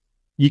is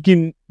you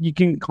can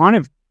kind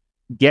of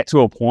get to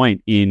a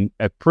point in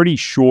a pretty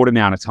short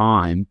amount of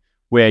time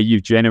where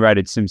you've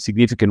generated some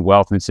significant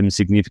wealth and some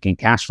significant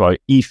cash flow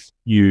if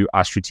you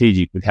are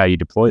strategic with how you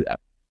deploy that.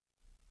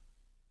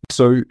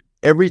 So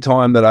every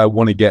time that I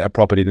want to get a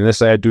property, then let's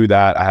say I do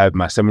that, I have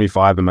my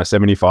 75 and my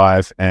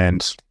 75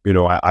 and,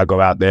 I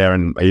go out there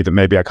and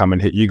maybe I come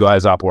and hit you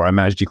guys up or I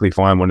magically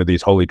find one of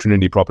these Holy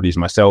Trinity properties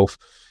myself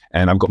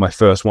and I've got my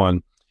first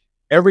one.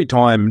 Every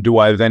time, do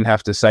I then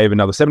have to save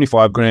another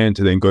 75 grand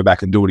to then go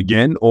back and do it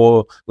again?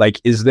 Or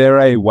is there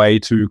a way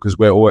to, because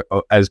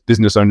as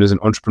business owners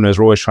and entrepreneurs,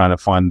 we're always trying to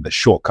find the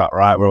shortcut,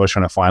 right? We're always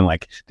trying to find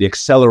the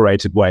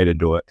accelerated way to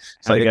do it.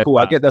 So cool,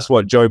 I get that's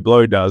what Joe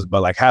Blow does,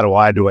 but how do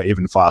I do it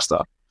even faster?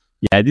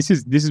 Yeah, this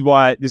is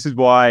why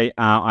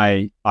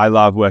I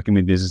love working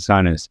with business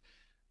owners.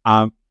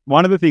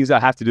 One of the things I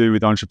have to do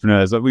with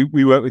entrepreneurs,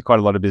 we work with quite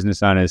a lot of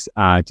business owners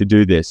to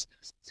do this.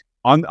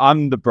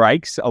 I'm the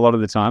brakes a lot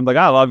of the time.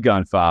 I love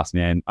going fast,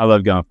 man. I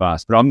love going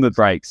fast, but I'm the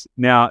brakes.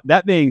 Now,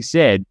 that being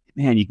said,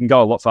 man, you can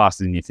go a lot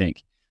faster than you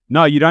think.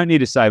 No, you don't need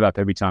to save up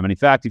every time. And in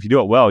fact, if you do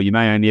it well, you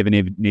may only ever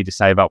need to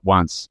save up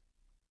once,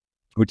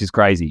 which is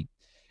crazy.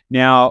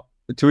 Now,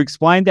 to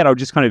explain that, I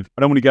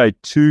don't want to go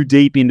too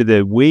deep into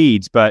the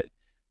weeds, but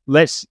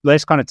let's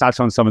kind of touch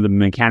on some of the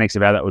mechanics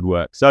of how that would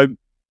work. So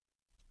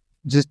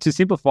just to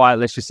simplify it,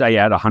 let's just say you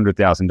had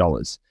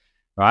 $100,000.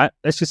 Right?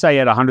 Let's just say you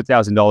had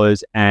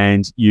 $100,000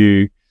 and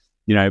you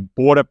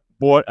bought a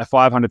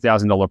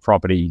 $500,000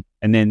 property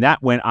and then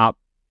that went up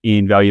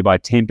in value by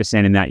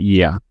 10% in that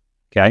year.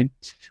 Okay.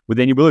 Well,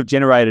 then you will have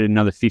generated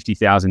another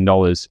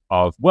 $50,000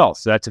 of wealth.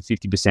 So that's a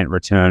 50%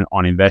 return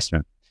on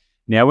investment.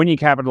 Now, when you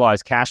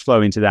capitalize cash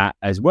flow into that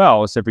as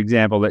well, so for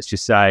example, let's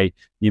just say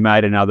you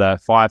made another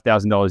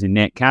 $5,000 in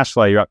net cash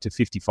flow, you're up to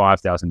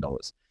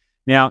 $55,000.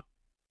 Now,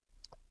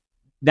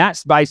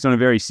 that's based on a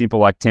very simple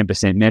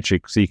 10%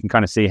 metric. So you can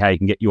kind of see how you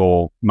can get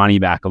your money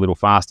back a little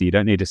faster. You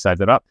don't need to save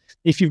that up.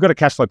 If you've got a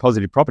cash flow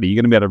positive property, you're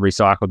going to be able to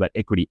recycle that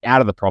equity out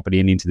of the property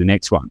and into the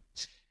next one.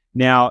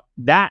 Now,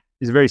 that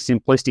is a very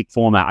simplistic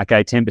format.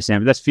 Okay, 10%,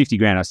 but that's 50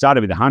 grand. I started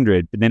with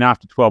 100, but then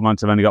after 12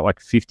 months, I've only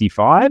got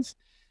 55.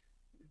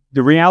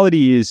 The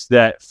reality is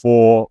that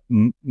for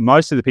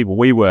most of the people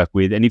we work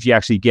with, and if you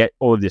actually get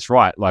all of this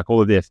right,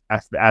 all of the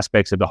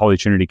aspects of the Holy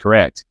Trinity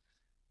correct,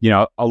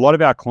 a lot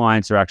of our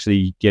clients are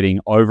actually getting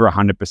over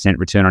 100%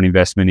 return on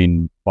investment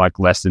in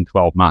less than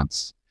 12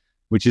 months,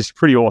 which is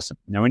pretty awesome.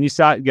 Now, when you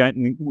start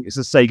going,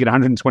 let's say you get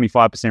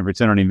 125%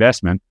 return on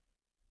investment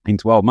in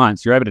 12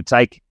 months, you're able to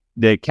take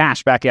the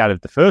cash back out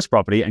of the first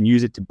property and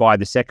use it to buy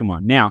the second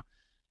one. Now,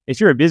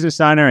 if you're a business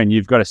owner and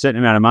you've got a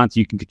certain amount of months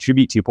you can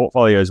contribute to your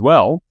portfolio as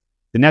well,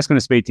 then that's going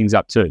to speed things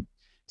up too.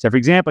 So, for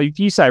example, if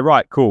you say,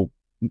 right, cool,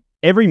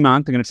 every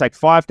month I'm going to take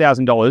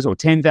 $5,000 or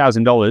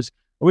 $10,000.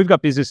 We've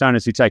got business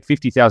owners who take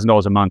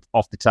 $50,000 a month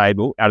off the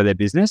table out of their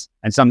business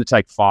and some that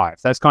take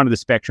 $5,000. That's kind of the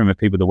spectrum of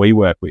people that we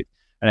work with.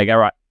 And they go,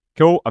 right,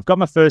 cool, I've got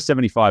my first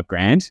 75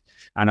 grand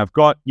and I've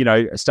got,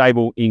 a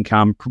stable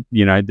income,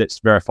 that's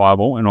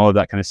verifiable and all of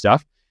that kind of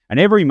stuff. And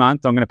every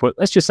month I'm going to put,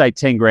 let's just say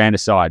 10 grand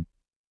aside.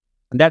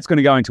 And that's going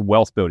to go into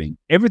wealth building.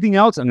 Everything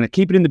else, I'm going to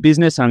keep it in the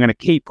business and I'm going to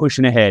keep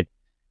pushing ahead.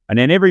 And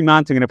then every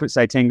month I'm going to put,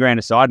 say, 10 grand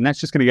aside and that's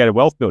just going to go to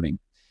wealth building.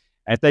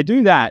 And if they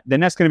do that, then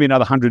that's going to be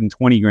another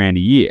 120 grand a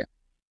year.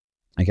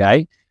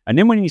 Okay. And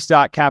then when you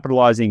start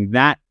capitalizing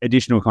that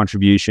additional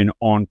contribution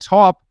on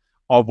top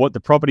of what the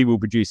property will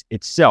produce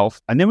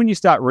itself, and then when you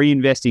start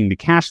reinvesting the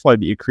cash flow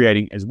that you're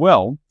creating as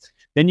well,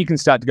 then you can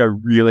start to go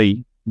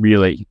really,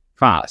 really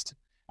fast.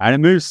 And it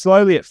moves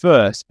slowly at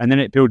first, and then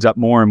it builds up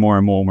more and more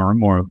and more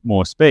and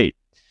more speed.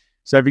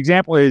 So, for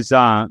example, there's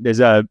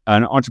an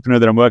entrepreneur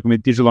that I'm working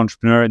with, digital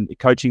entrepreneur in the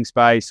coaching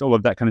space, all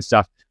of that kind of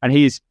stuff. And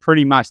he is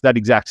pretty much that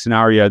exact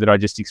scenario that I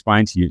just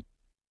explained to you.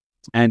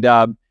 And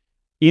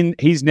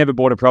he's never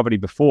bought a property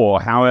before.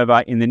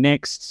 However, in the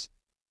next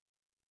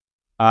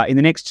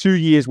 2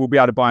 years, we'll be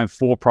able to buy him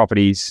 4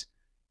 properties.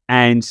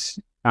 And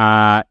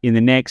we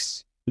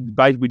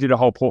did a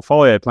whole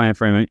portfolio plan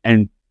for him.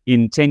 And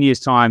in 10 years'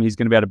 time, he's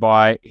going to be able to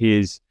buy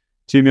his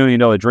 $2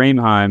 million dream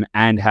home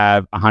and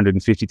have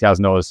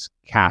 $150,000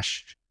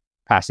 cash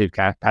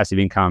passive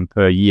income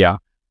per year,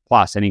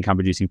 plus an income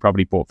producing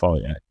property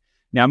portfolio.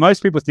 Now,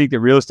 most people think that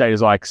real estate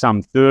is like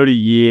some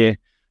 30-year,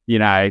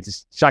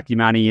 just chuck your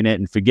money in it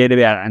and forget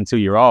about it until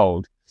you're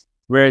old.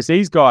 Whereas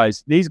these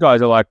guys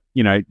are like,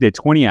 they're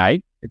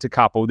 28. It's a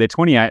couple. They're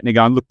 28 and they're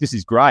going, look, this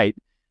is great,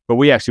 but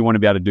we actually want to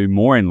be able to do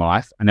more in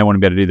life, and they want to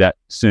be able to do that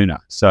sooner.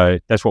 So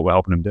that's what we're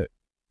helping them do.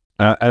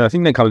 And I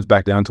think that comes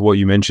back down to what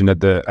you mentioned at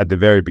the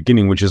very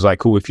beginning, which is like,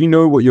 cool, if you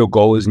know what your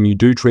goal is and you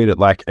do treat it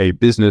like a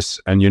business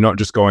and you're not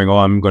just going, oh,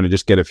 I'm going to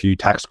just get a few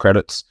tax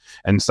credits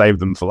and save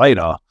them for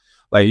later.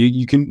 Like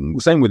you can,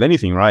 same with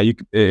anything, right?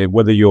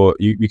 Whether you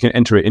can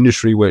enter an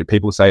industry where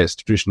people say it's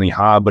traditionally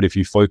hard, but if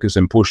you focus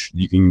and push,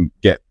 you can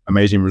get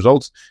amazing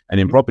results. And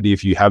in property,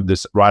 if you have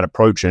this right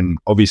approach, and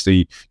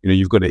obviously,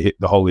 you've got to hit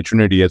the Holy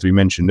Trinity, as we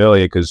mentioned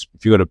earlier, because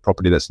if you've got a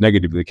property that's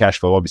negatively cash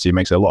flow, obviously it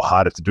makes it a lot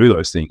harder to do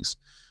those things.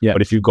 Yeah.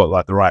 But if you've got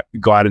like the right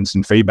guidance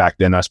and feedback,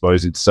 then I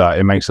suppose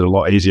it makes it a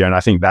lot easier. And I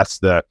think that's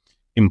the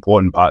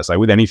important part. It's like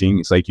with anything,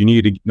 it's like you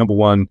need to, number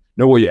one,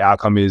 know what your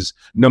outcome is.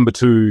 Number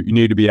two, you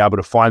need to be able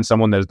to find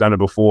someone that's done it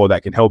before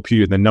that can help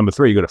you. And then number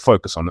three, you got to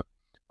focus on it,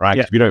 right?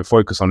 Yeah. If you don't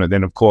focus on it,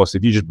 then of course,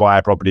 if you just buy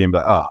a property and be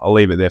like, oh, I'll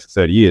leave it there for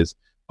 30 years,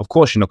 of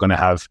course, you're not going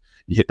to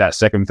you hit that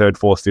second, third,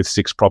 fourth, fifth,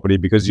 sixth property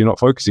because you're not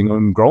focusing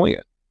on growing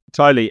it.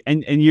 Totally.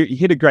 And you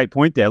hit a great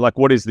point there. Like,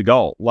 what is the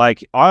goal?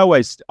 Like, I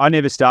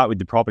never start with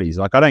the properties.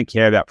 Like, I don't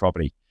care about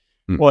property.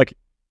 Like,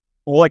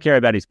 all I care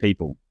about is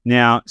people.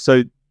 Now,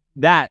 so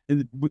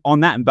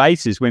on that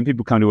basis, when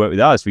people come to work with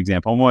us, for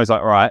example, I'm always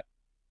like, all right,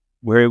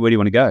 where do you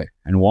want to go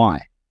and why?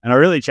 And I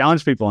really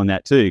challenge people on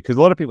that too, because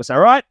a lot of people say, all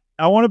right,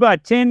 I want to buy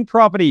 10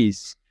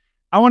 properties.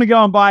 I want to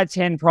go and buy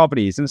 10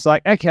 properties. And it's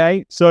like,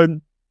 okay, so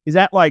is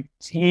that like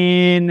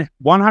 10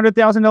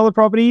 $100,000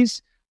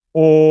 properties?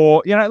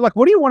 Or, like,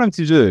 what do you want them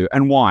to do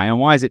and why? And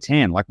why is it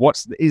 10? Like,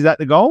 is that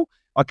the goal?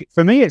 Like,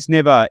 for me, it's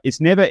never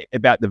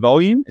about the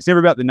volume. It's never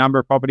about the number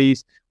of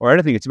properties or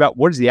anything. It's about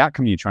what is the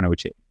outcome you're trying to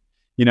achieve.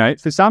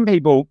 For some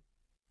people,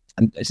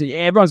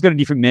 everyone's got a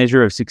different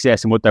measure of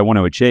success and what they want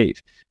to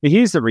achieve. But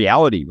here's the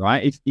reality,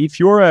 right? If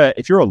you're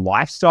a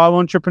lifestyle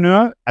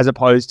entrepreneur as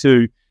opposed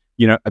to,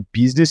 a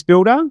business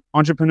builder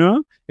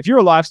entrepreneur, if you're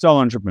a lifestyle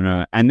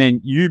entrepreneur and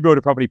then you build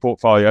a property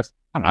portfolio of,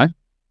 I don't know,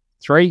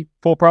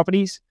 3-4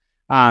 properties,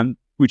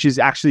 which is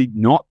actually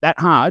not that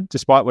hard,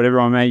 despite what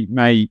everyone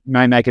may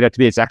make it out to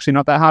be. It's actually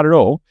not that hard at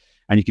all.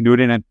 And you can do it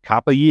in a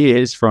couple of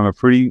years from a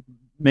pretty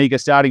meager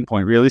starting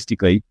point,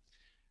 realistically.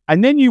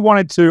 And then you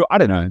wanted to, I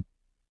don't know,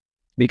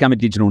 become a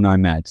digital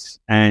nomad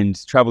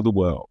and travel the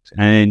world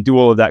and do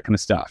all of that kind of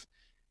stuff.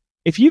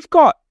 If you've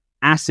got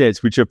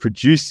assets which are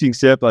producing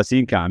surplus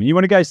income, you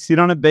want to go sit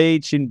on a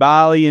beach in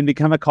Bali and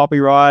become a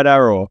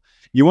copywriter, or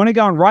you want to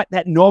go and write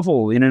that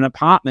novel in an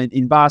apartment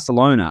in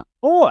Barcelona,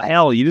 or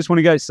hell, you just want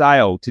to go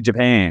sail to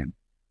Japan,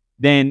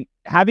 then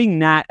having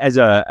that as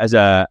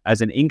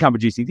an income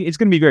producing thing, it's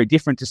going to be very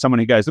different to someone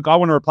who goes, look, I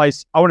want a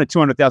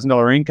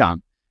 $200,000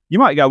 income. You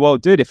might go, well,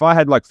 dude, if I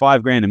had like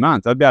 $5,000 a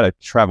month, I'd be able to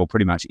travel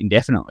pretty much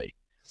indefinitely.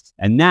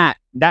 And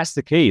that's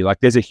the key. Like,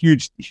 there's a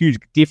huge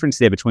difference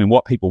there between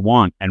what people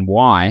want and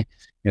why.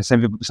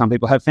 Some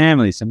people have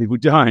families, some people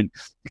don't.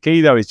 The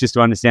key though is just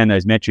to understand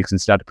those metrics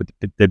and start to put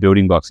the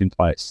building blocks in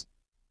place.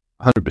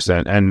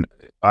 100%. And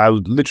I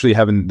literally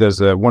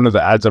there's one of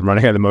the ads I'm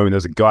running at the moment,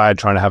 there's a guy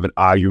trying to have an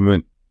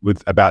argument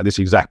about this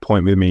exact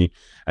point with me.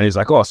 And he's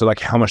like, oh, so like,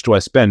 how much do I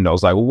spend? I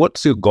was like, well,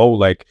 what's your goal?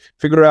 Like,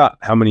 figure out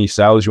how many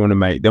sales you want to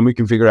make. Then we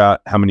can figure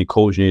out how many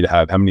calls you need to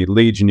have, how many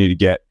leads you need to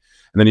get.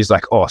 And then he's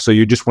like, oh, so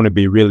you just want to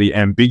be really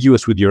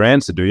ambiguous with your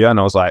answer, do you? And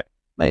I was like,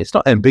 mate, it's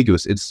not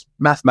ambiguous. It's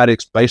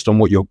mathematics based on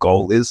what your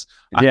goal is.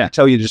 I can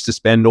tell you just to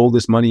spend all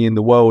this money in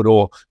the world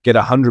or get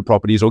 100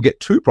 properties or get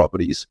 2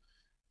 properties.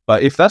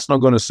 But if that's not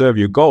going to serve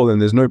your goal, then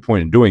there's no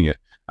point in doing it.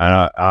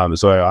 And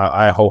so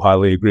I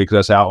wholeheartedly agree,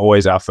 because that's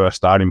always our first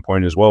starting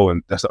point as well.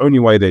 And that's the only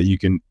way that you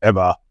can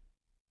ever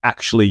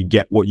actually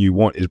get what you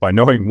want is by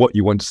knowing what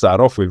you want to start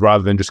off with,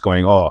 rather than just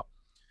going, oh,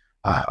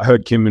 I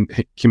heard Kim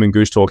and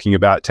Goose talking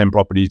about 10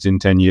 properties in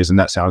 10 years, and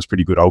that sounds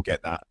pretty good. I'll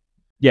get that.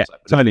 Yeah,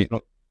 like, totally.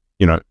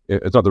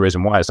 It's not the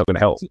reason why. It's not going to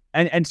help.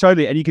 And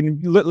totally. And you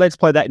can, let's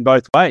play that in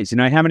both ways.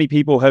 How many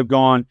people have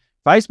gone,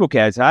 Facebook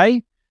ads,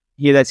 hey?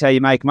 Here, that's how you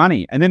make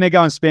money. And then they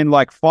go and spend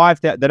like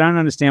 $5,000. They don't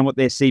understand what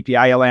their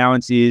CPA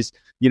allowance is.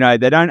 They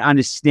don't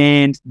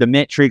understand the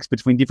metrics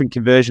between different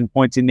conversion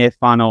points in their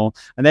funnel.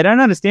 And they don't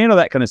understand all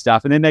that kind of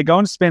stuff. And then they go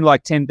and spend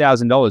like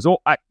 $10,000. Or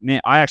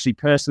I actually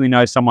personally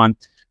know someone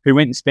who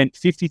went and spent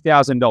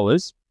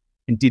 $50,000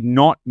 and did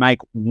not make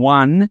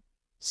one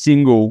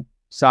single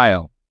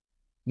sale.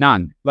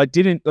 None. I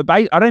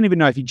don't even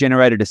know if he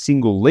generated a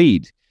single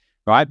lead,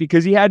 right?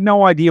 Because he had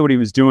no idea what he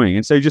was doing.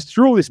 And so he just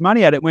threw all this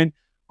money at it when,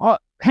 oh,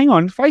 hang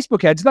on,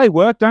 Facebook ads, they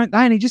work, don't they?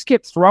 And he just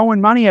kept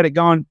throwing money at it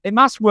going, it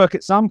must work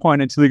at some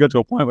point, until he got to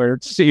a point where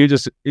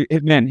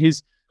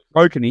he's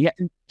broken.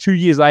 2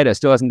 years later,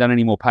 still hasn't done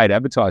any more paid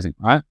advertising,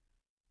 right?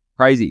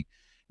 Crazy.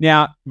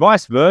 Now,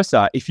 vice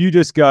versa, if you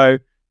just go,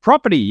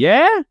 property,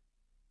 yeah?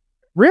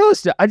 Real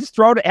estate, I just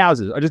throw it at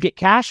houses. I just get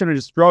cash and I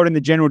just throw it in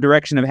the general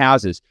direction of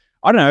houses.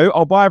 I don't know,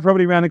 I'll buy a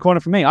property around the corner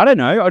for me. I don't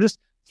know, I'll just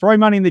throw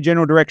money in the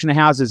general direction of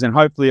houses and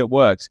hopefully it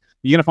works.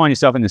 You're going to find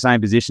yourself in the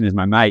same position as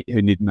my mate who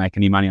didn't make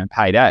any money on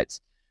paid ads.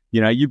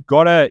 You've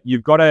got to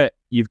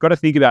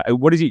think about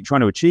what is it you're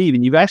trying to achieve,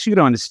 and you've actually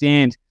got to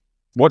understand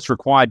what's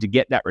required to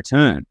get that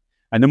return.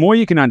 And the more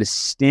you can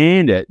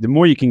understand it, the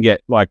more you can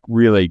get like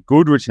really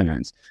good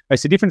returns.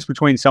 It's the difference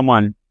between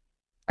someone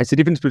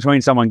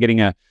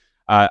getting a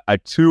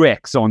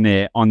 2x on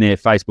their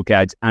Facebook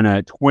ads and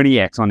a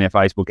 20x on their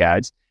Facebook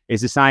ads.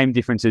 It's the same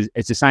difference.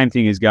 It's the same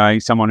thing as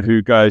someone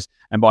who goes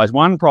and buys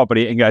one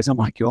property and goes, oh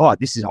my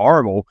God, this is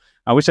horrible.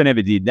 I wish I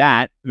never did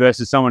that,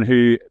 versus someone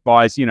who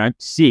buys,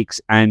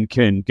 6 and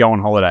can go on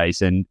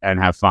holidays and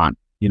have fun,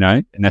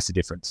 and that's the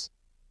difference.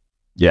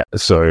 Yeah.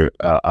 So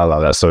I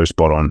love that. So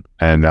spot on.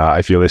 And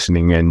if you're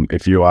listening and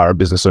if you are a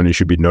business owner, you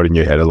should be nodding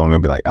your head along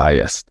and be like,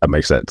 yes, that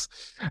makes sense.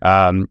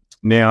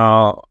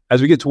 Now, as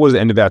we get towards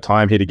the end of our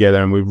time here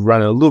together, and we've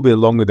run a little bit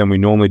longer than we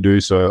normally do,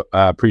 so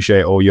I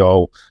appreciate all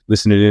y'all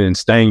listening in and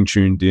staying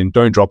tuned in.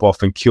 Don't drop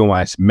off and kill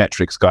my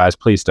metrics, guys.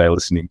 Please stay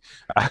listening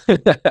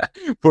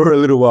for a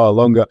little while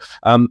longer.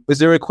 Was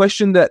there a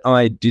question that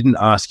I didn't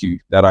ask you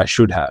that I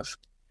should have?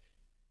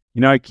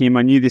 Kim,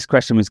 I knew this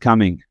question was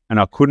coming and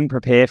I couldn't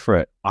prepare for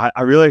it. I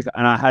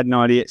had no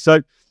idea.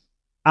 So,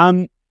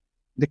 any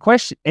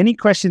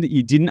question that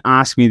you didn't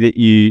ask me that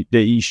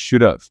you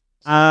should have?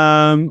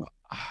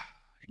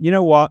 You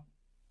know what?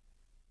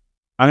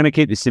 I'm going to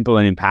keep this simple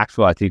and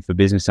impactful, I think, for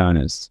business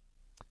owners.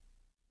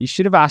 You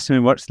should have asked me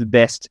what's the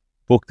best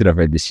book that I've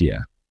read this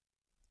year.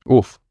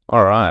 Oof.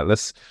 All right.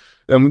 This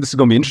is going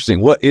to be interesting.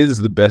 What is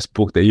the best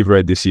book that you've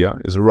read this year?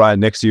 Is it right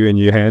next to you in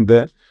your hand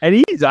there?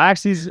 It is. I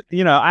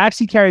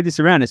actually carry this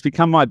around. It's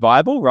become my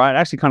Bible, right? It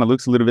actually kind of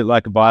looks a little bit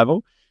like a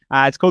Bible.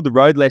 It's called The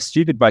Road Less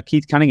Stupid by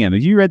Keith Cunningham.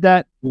 Have you read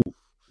that? Oof.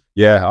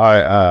 Yeah,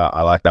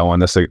 I like that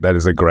one. That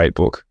is a great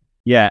book.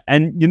 Yeah,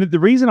 and the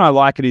reason I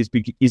like it is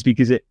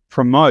because it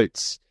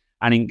promotes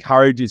and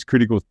encourages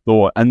critical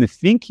thought and the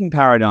thinking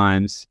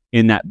paradigms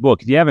in that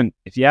book. If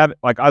you have,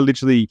 I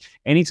literally,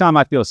 anytime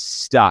I feel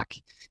stuck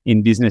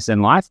in business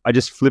and life, I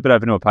just flip it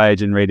open to a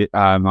page and read it,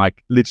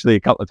 literally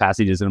a couple of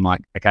passages, and I'm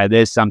like, okay,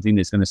 there's something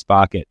that's going to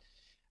spark it.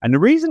 And the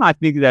reason I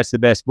think that's the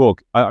best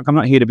book, I'm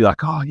not here to be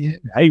like, oh yeah,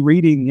 hey,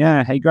 reading,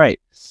 yeah, hey,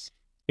 great.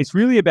 It's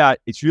really about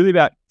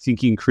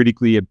thinking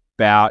critically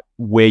about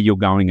where you're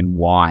going and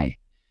why.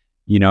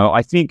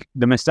 I think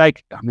the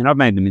mistake, I've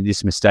made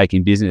this mistake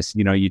in business,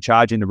 you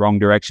charge in the wrong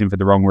direction for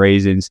the wrong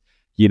reasons.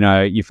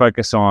 You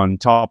focus on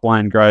top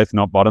line growth,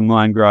 not bottom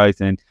line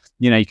growth. And,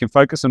 you can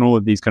focus on all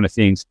of these kind of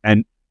things.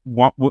 And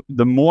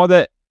the more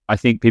that I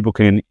think people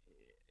can,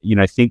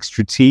 think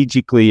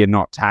strategically and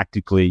not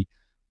tactically,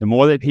 the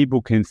more that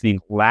people can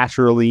think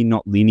laterally,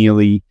 not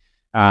linearly,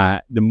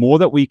 the more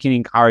that we can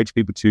encourage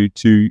people to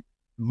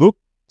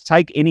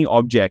take any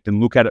object and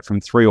look at it from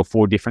 3 or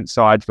 4 different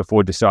sides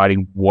before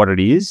deciding what it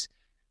is,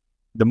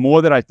 the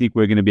more that I think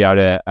we're going to be able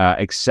to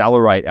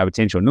accelerate our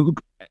potential. And look,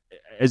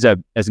 as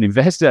an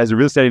investor, as a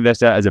real estate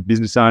investor, as a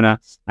business owner,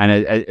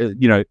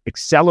 and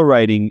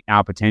accelerating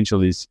our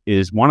potential is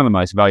one of the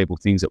most valuable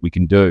things that we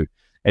can do.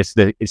 It's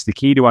the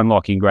key to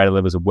unlocking greater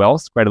levels of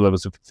wealth, greater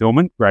levels of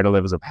fulfillment, greater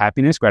levels of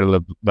happiness, greater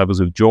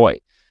levels of joy.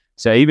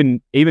 So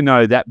even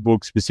though that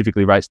book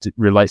specifically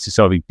relates to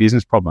solving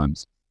business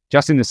problems,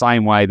 just in the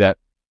same way that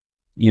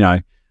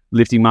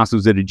lifting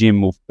muscles at a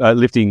gym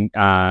lifting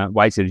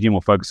weights at a gym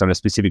will focus on a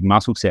specific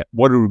muscle set.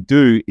 What it will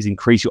do is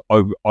increase your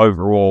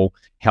overall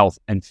health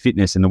and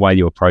fitness in the way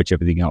you approach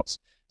everything else.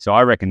 So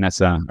I reckon that's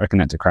a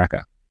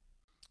cracker.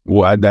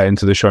 We'll add that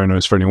into the show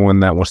notes for anyone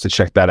that wants to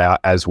check that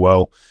out as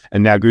well.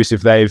 And now, Goose,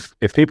 if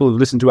people have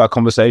listened to our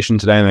conversation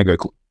today and they go,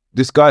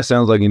 this guy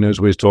sounds like he knows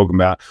what he's talking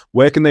about,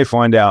 where can they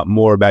find out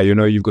more about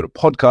you? You've got a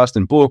podcast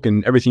and book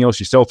and everything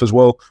else yourself as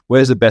well.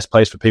 Where's the best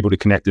place for people to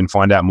connect and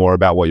find out more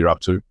about what you're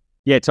up to?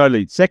 Yeah,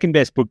 totally. Second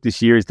best book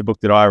this year is the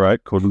book that I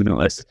wrote called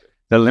Limitless.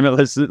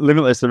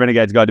 The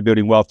Renegade's Guide to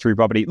Building Wealth Through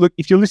Property. Look,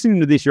 if you're listening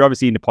to this, you're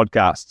obviously into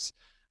podcasts.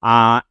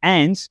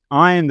 And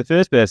I am the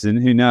first person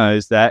who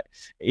knows that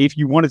if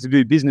you wanted to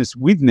do business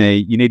with me,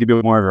 you need to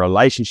build more of a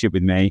relationship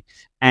with me.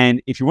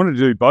 And if you wanted to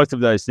do both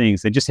of those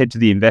things, then just head to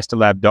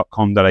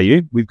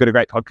theinvestorlab.com.au. We've got a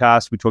great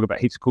podcast. We talk about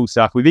heaps of cool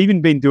stuff. We've even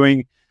been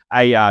doing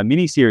a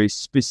mini-series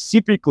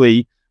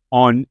specifically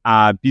on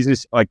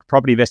business, like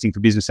property investing for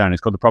business owners,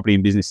 called the Property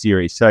and Business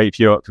Series. So if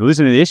you're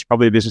listening to this, you're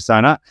probably a business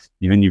owner,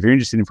 even if you're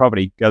interested in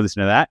property, go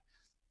listen to that.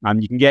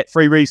 You can get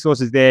free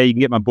resources there. You can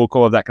get my book,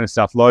 all of that kind of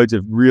stuff, loads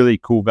of really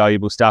cool,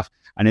 valuable stuff.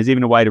 And there's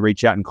even a way to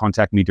reach out and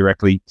contact me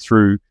directly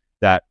through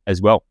that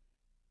as well.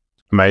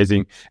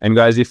 Amazing. And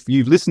guys, if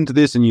you've listened to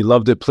this and you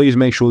loved it, please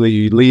make sure that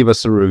you leave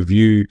us a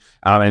review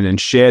and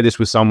share this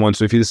with someone.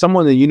 So if you're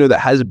someone that that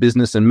has a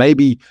business and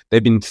maybe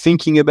they've been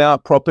thinking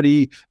about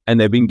property and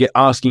they've been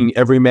asking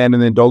every man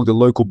and their dog, the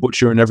local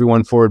butcher and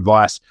everyone for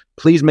advice,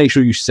 please make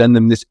sure you send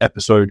them this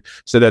episode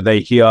so that they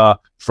hear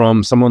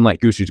from someone like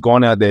Goose who's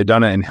gone out there,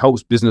 done it, and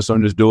helps business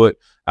owners do it.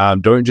 You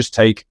don't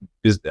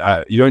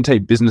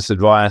take business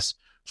advice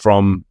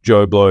from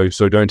Joe Blow.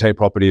 So don't take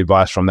property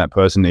advice from that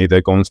person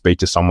either. Go and speak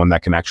to someone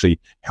that can actually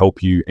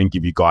help you and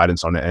give you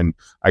guidance on it. And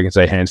I can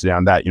say hands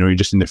down that, you know,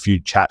 just in the few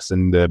chats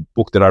and the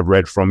book that I've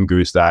read from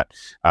Goose, that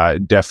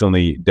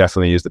definitely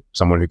is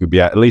someone who could be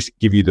at least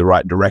give you the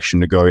right direction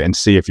to go and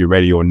see if you're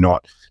ready or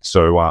not.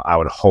 So I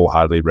would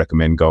wholeheartedly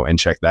recommend go and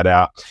check that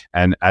out.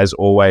 And as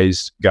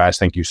always, guys,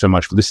 thank you so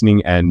much for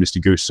listening. And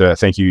Mr. Goose, sir,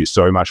 thank you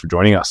so much for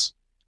joining us.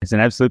 It's an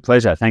absolute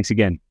pleasure. Thanks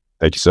again.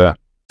 Thank you, sir.